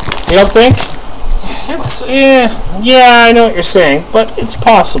 You don't think? It's, yeah, I know what you're saying, but it's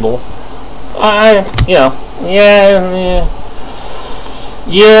possible.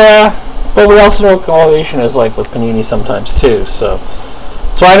 Yeah, but we also know what coalition is like with Panini sometimes too, so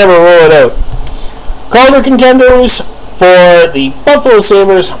I never rule it out. Calder contenders for the Buffalo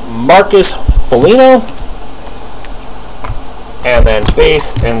Sabres, Marcus Foligno. And then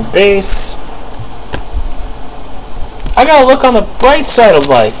base and base. I gotta look on the bright side of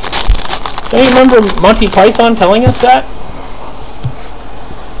life. Don't you remember Monty Python telling us that?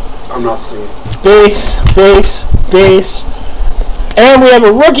 I'm not seeing. Base, base, base. And we have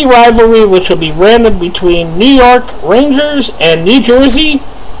a rookie rivalry which will be random between New York Rangers and New Jersey,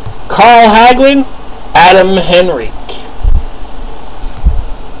 Carl Hagelin, Adam Henrique.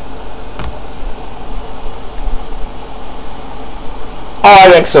 Oh,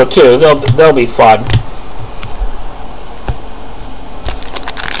 I think so too. They'll be fun.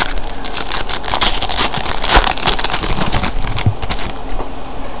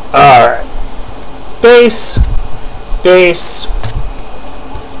 Alright. Base, base,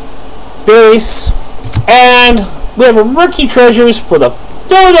 base, and we have a rookie treasures for the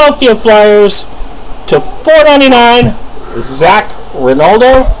Philadelphia Flyers to $4.99, Zach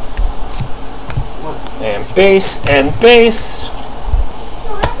Rinaldo. And base and base.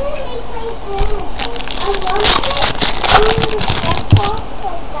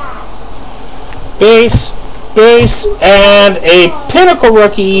 Base, base, and a pinnacle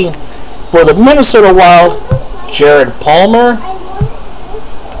rookie for the Minnesota Wild, Jared Palmer.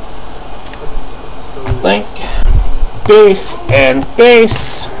 Blank, base, and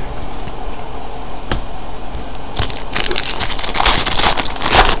base.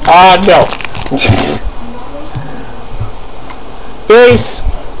 No. Base,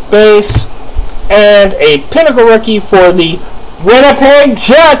 base, and a pinnacle rookie for the Winnipeg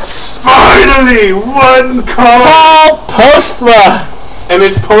Jets. Finally, one call. Paul Postma. And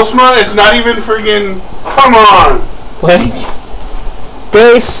it's Postma. It's not even friggin'. Come on. Blank,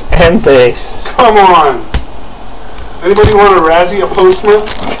 base, and base. Come on. Anybody want a Razzie, a Postma?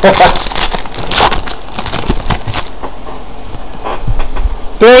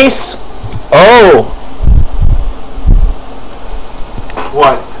 Base. Oh.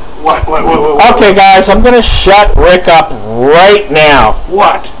 What? Okay, guys, I'm going to shut Rick up right now.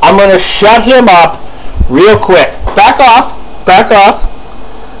 What? I'm going to shut him up real quick. Back off. Back off.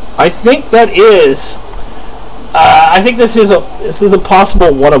 I think that is... I think this is a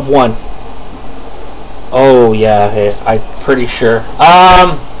possible one of one. Oh, yeah, I'm pretty sure.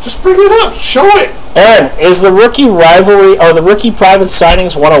 Just bring it up. Show it. Aaron, is the rookie rivalry or the rookie private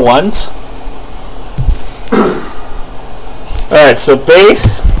signings 101s? Alright, so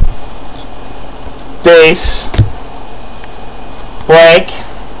base, blank.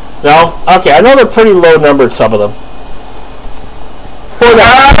 No? Okay, I know they're pretty low numbered, some of them. For the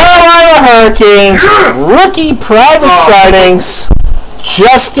Carolina Hurricanes, rookie private signings,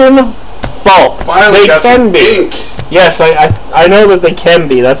 Justin Falk. Finally they can be. Ink. Yes, I know that they can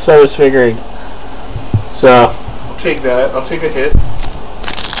be. That's what I was figuring. So I'll take that. I'll take a hit.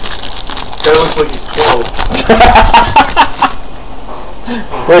 Guy looks like he's 12.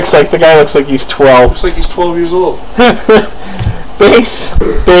 Looks like the guy looks like he's 12. Looks like he's 12 years old. Base,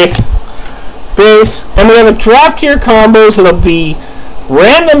 and we have a draft here combos that'll be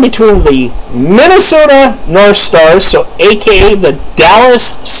random between the Minnesota North Stars, so aka the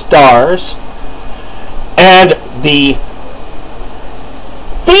Dallas Stars, and the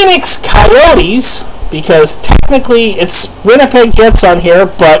Phoenix Coyotes, because technically it's Winnipeg Jets on here,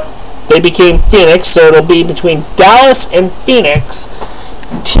 but they became Phoenix, so it'll be between Dallas and Phoenix.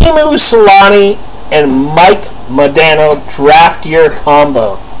 Timu Solani and Mike Modano draft year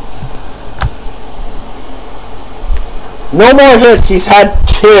combo. No more hits. He's had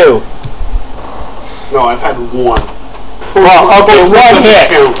 2. No, I've had 1. Well, okay, 1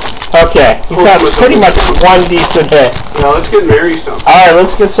 hit. Okay, he's had pretty much 1 decent hit. Yeah, let's get Mary something. Alright,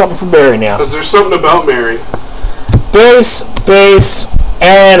 let's get something for Barry now. Because there's something about Mary. Base,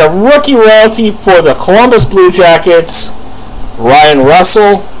 and a rookie royalty for the Columbus Blue Jackets, Ryan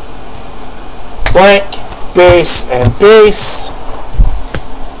Russell. Blank, base, and base.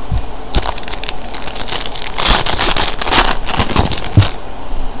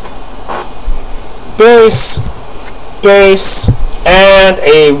 Base, and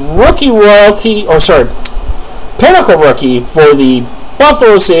a rookie royalty, pinnacle rookie for the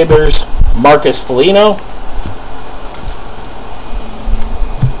Buffalo Sabres, Marcus Foligno.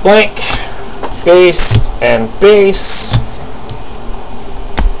 Blank, base, and base.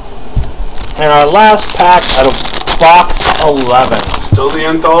 And our last pack out of box 11. Still the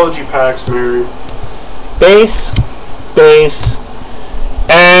Anthology packs, Mary. Base,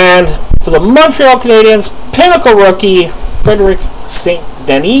 and for the Montreal Canadiens, pinnacle rookie, Frederic St.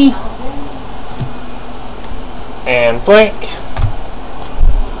 Denis. And blank,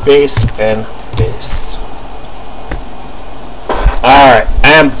 base, and base. Alright,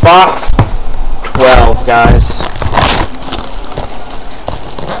 and box 12, guys.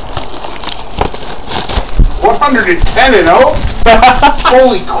 110 and 0?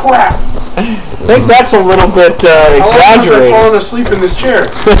 Holy crap. I think that's a little bit exaggerated. How long was I falling asleep in this chair?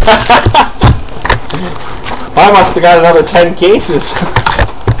 I must have got another 10 cases.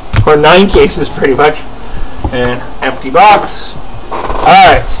 Or 9 cases, pretty much. And empty box.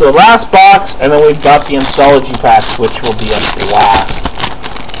 Alright, so last box, and then we've got the Anthology packs, which will be at last.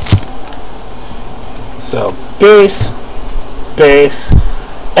 So, base,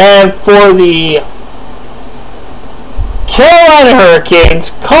 and for the Carolina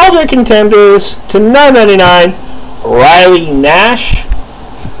Hurricanes, Calder contenders to $9.99, Riley Nash.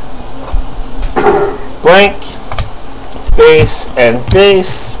 Blank, base, and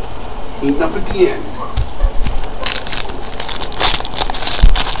base. Heating up at the end.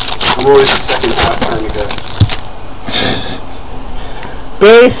 I'm always the second half kind of guy.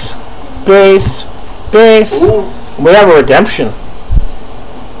 Base. Ooh. We have a redemption.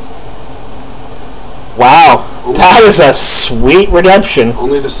 Wow. That is a sweet redemption.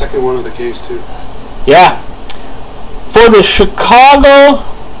 Only the second one of the case, too. Yeah. For the Chicago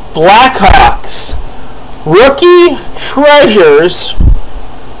Blackhawks, rookie treasures,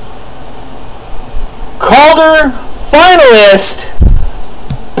 Calder finalist,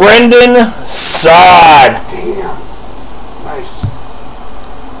 Brendan Saad. Damn. Nice.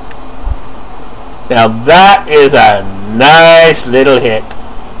 Now that is a nice little hit.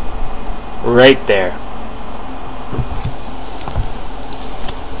 Right there.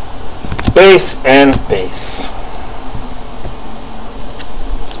 Base and base.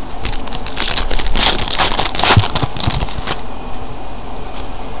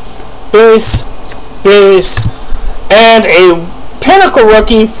 Base, And a pinnacle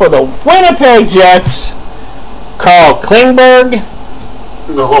rookie for the Winnipeg Jets, Carl Klingberg.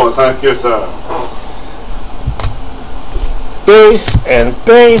 No, thank you, sir. Base and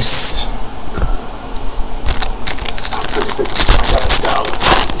base.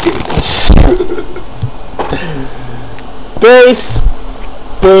 Base,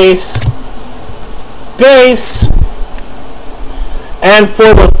 base, base. And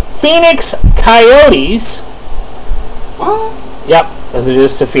for the Phoenix Coyotes. What? Yep, as it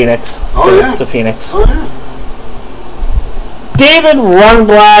is to Phoenix. Oh, yeah. It's to Phoenix. Oh, yeah. David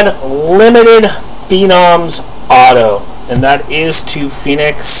Rundblad Limited Phenoms Auto. And that is to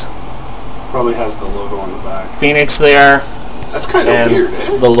Phoenix. Probably has the logo on the back. Phoenix there. That's kind of weird,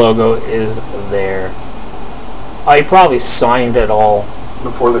 eh? The logo is there. I probably signed it all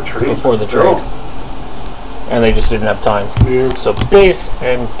Before the trade. before the trade. And they just didn't have time. Yeah. So base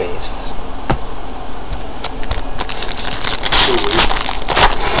and base.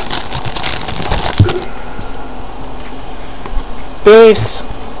 Base,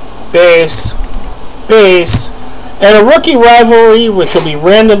 base, base. And a rookie rivalry which will be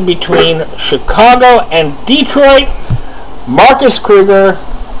random between Chicago and Detroit. Marcus Kruger,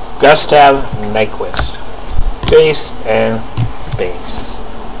 Gustav Nyquist. Base and base.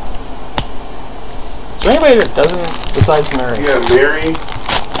 Is there anybody that doesn't besides Mary? Yeah, Mary.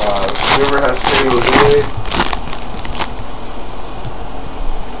 Whoever has San Jose.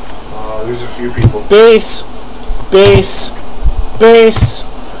 There's a few people. Base, base, base.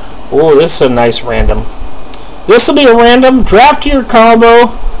 Oh, this is a nice random. This will be a random draft year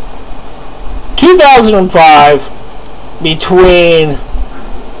combo 2005 between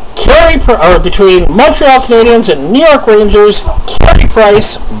between Montreal Canadiens and New York Rangers. Carey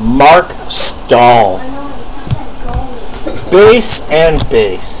Price, Mark Stahl. Base and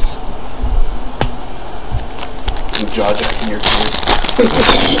base. Some jaw jacking your fingers.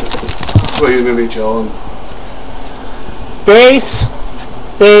 Playing NHL and Base,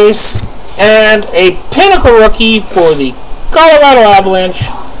 base, and a pinnacle rookie for the Colorado Avalanche,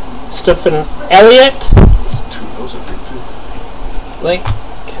 Stephen Elliott. it's two of those, I think, too. Link,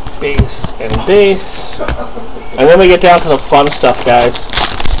 base, and base. And then we get down to the fun stuff, guys.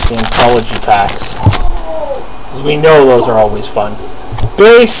 The Anthology packs. As we know, those are always fun.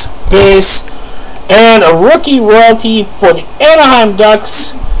 Base, base, and a rookie royalty for the Anaheim Ducks,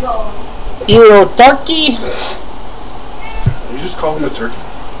 Eero Turkey. You just call him a turkey.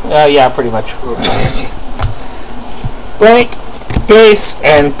 Yeah, pretty much. Blank, base,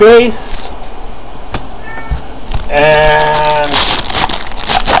 and base. And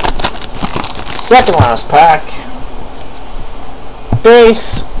second last pack.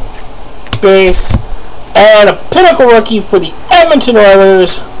 Base, base, and a pinnacle rookie for the Edmonton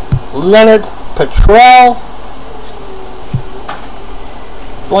Oilers, Leonard Petrell.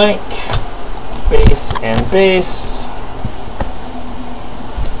 Blank, base, and base.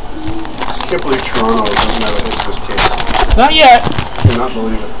 I can't believe Toronto doesn't have a hit this case. Not yet. I cannot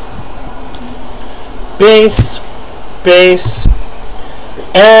believe it. Base, base,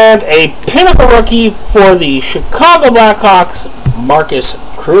 and a pinnacle rookie for the Chicago Blackhawks, Marcus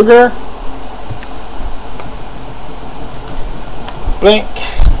Kruger. Blink,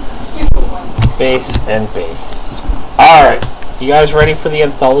 base, and base. Alright, you guys ready for the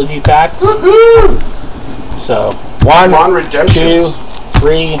Anthology packs? Woohoo! So, 1, Come on, 2, redemptions.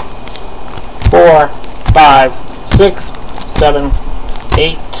 3, 4, 5, 6, 7,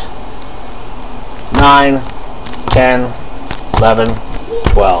 8, 9, 10, 11,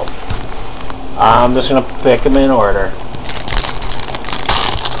 12. I'm just going to pick them in order.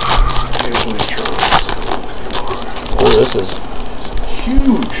 Oh, this is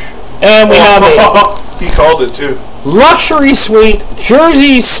Huge. And we have a He called it too. luxury suite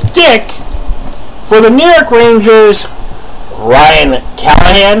jersey stick for the New York Rangers, Ryan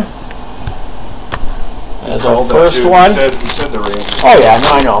Callahan. As our first one. He said the Rangers. Oh yeah,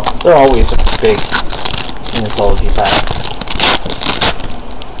 no, I know. They're always big Anthology packs.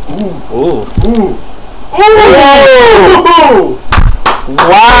 Ooh. Ooh. Whoa!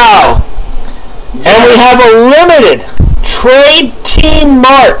 Wow! Yes. And we have a limited trade team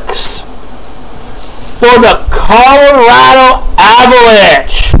marks for the Colorado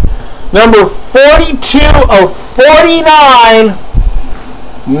Avalanche. Number 42 of 49,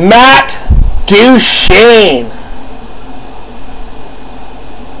 Matt Duchene.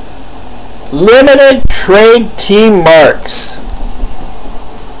 Limited trade team marks.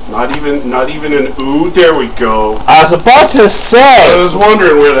 Not even an ooh. There we go. I was about to I say. was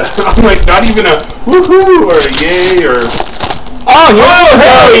wondering where that. I'm like, not even a woohoo or a yay or. Oh,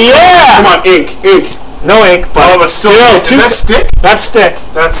 yeah! Come on, ink. No ink, but still is that stick? That's stick.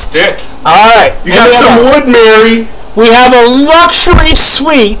 That's stick. Alright. You got some wood, Mary. We have a luxury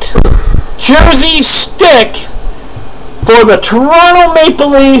suite jersey stick for the Toronto Maple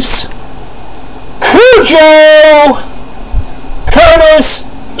Leafs. Cujo Curtis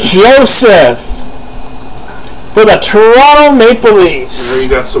Joseph for the Toronto Maple Leafs. There you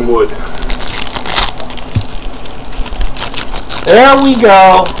got some wood. There we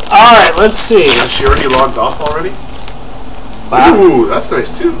go. Alright, let's see. Is she already logged off already? Wow. Ooh, that's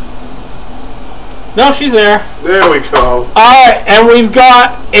nice too. No, she's there. There we go. Alright, and we've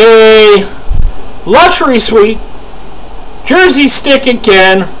got a luxury suite jersey stick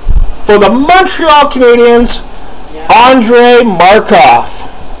again for the Montreal Canadiens, Andre Markov.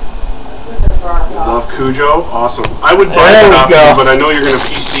 Love Cujo. Awesome. I would buy it off you, but I know you're going to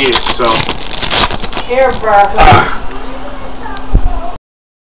PC it, so. Here, Markov.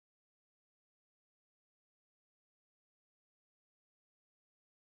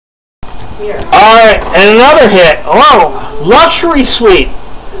 Alright, and another hit. Oh, luxury suite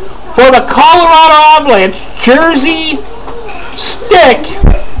for the Colorado Avalanche jersey stick,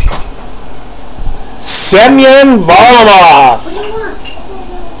 Semyon Varlamov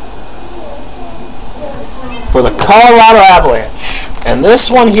for the Colorado Avalanche. And this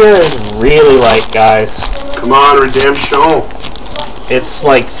one here is really light, guys. Come on, Redemption. It's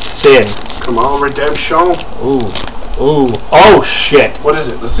like thin. Come on, Redemption. Ooh. Ooh. Oh, shit. What is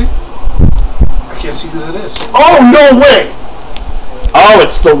it? Let's see. I can't see who that is. Oh, no way! Oh,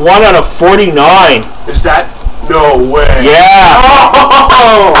 it's the 1 out of 49. Is that? No way. Yeah.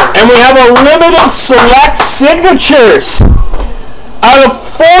 Oh! And we have a limited select signatures out of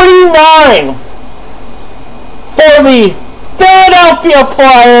 49 for the Philadelphia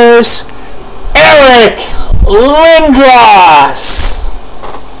Flyers, Eric Lindros.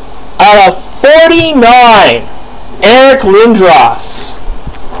 Out of 49, Eric Lindros.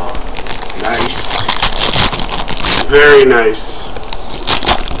 Nice. Very nice.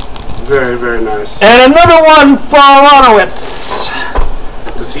 Very, very nice. And another one for Aronowitz.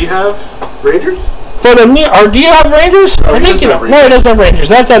 Does he have Rangers? For the or do you have Rangers? No, I think he doesn't have no, he doesn't have Rangers.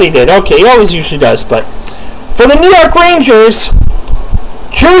 That's what he did. Okay, he always usually does. But for the New York Rangers,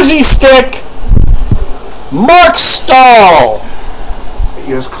 jersey stick, Mark Stahl.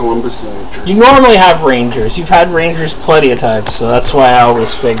 He has Columbus in New Jersey. You normally have Rangers. You've had Rangers plenty of times, so that's why I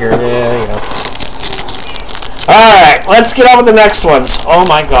always figure, yeah, you know. Alright, let's get on with the next ones. Oh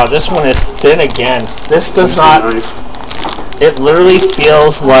my god, this one is thin again. This does not... It literally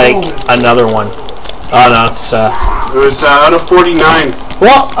feels like another one. Oh no, it's... It was out of 49.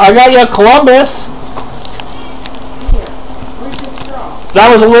 Well, I got you a Columbus.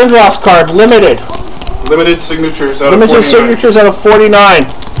 That was a Lindros card, limited. Limited signatures out of 49. Limited signatures out of 49.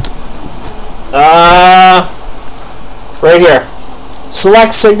 Right here.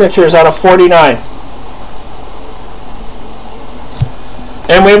 Select signatures out of 49.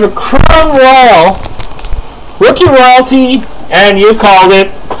 And we have a Crown Royal, rookie royalty, and you called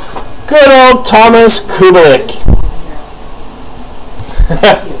it, good old Thomas Kubalik.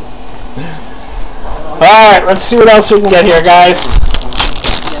 Alright, let's see what else we can get here, guys.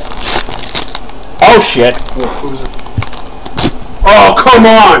 Oh, shit. Who's it? Oh, come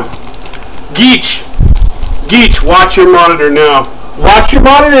on! Geach! Geach, watch your monitor now. Watch your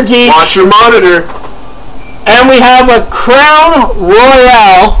monitor, Geach. Watch your monitor. And we have a Crown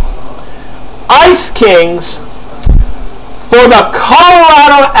Royale Ice Kings for the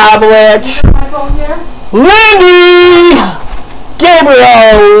Colorado Avalanche. Landy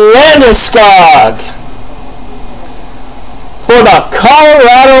Gabriel Landeskog for the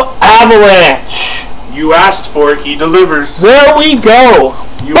Colorado Avalanche. You asked for it, he delivers. There we go.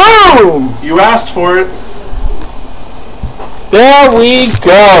 Boom! You asked for it. There we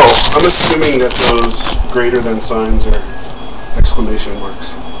go. I'm assuming that those greater than signs are exclamation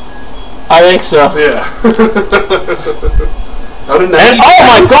marks. I think so. Yeah. And oh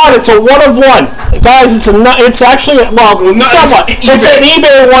my god, it's a 1 of 1. Guys, it's actually, well, somewhat. It's an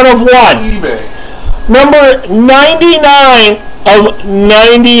eBay 1 of 1. eBay. Number 99 of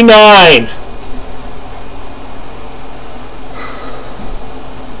 99.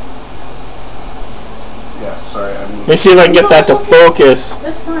 Yeah, sorry. Let me see if I can get that to focus.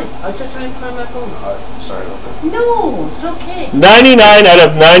 That's fine. I was just trying to find my phone. Sorry about that. No, it's okay. 99 out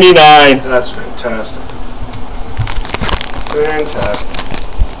of 99. That's fantastic. Fantastic.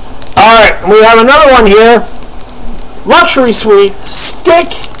 Alright, we have another one here. Luxury Suite,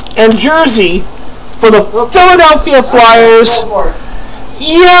 stick and jersey for the Philadelphia Flyers.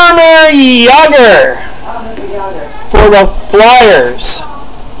 Jaromir Jagr for the Flyers.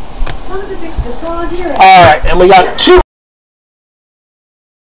 son of a bitch just got on here. Alright, and we got 2.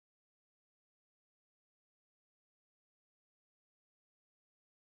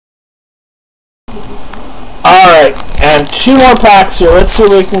 Alright, and 2 more packs here. Let's see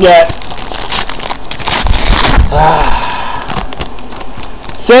what we can get.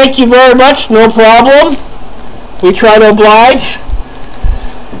 Thank you very much, no problem. We try to oblige.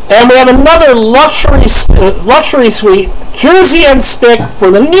 And we have another luxury suite jersey and stick for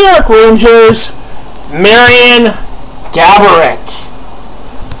the New York Rangers, Marian Gaborik.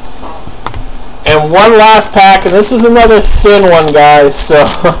 And one last pack, and this is another thin one, guys, so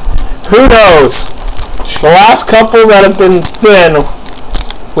who knows? The last couple that have been thin,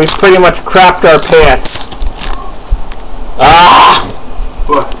 we've pretty much crapped our pants.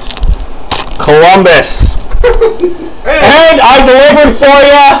 What? Columbus. And I delivered for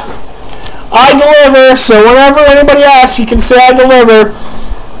you. I deliver, so whenever anybody asks, you can say I deliver.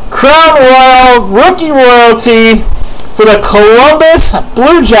 Crown Royal Rookie Royalty for the Columbus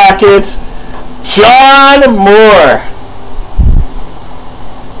Blue Jackets, John Moore.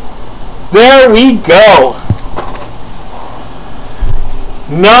 There we go.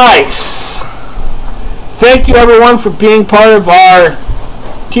 Nice. Thank you everyone for being part of our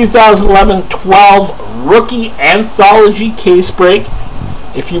 2011-12 Rookie Anthology case break.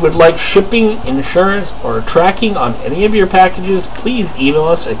 If you would like shipping, insurance, or tracking on any of your packages, please email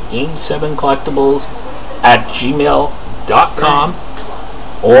us at game7collectibles@gmail.com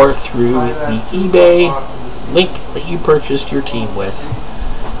or through the eBay link that you purchased your team with.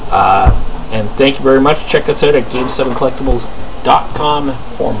 And thank you very much. Check us out at game7collectibles.com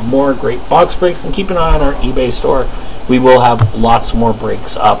for more great box breaks, and keep an eye on our eBay store. We will have lots more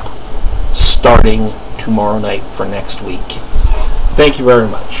breaks up starting tomorrow night for next week. Thank you very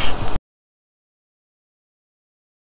much.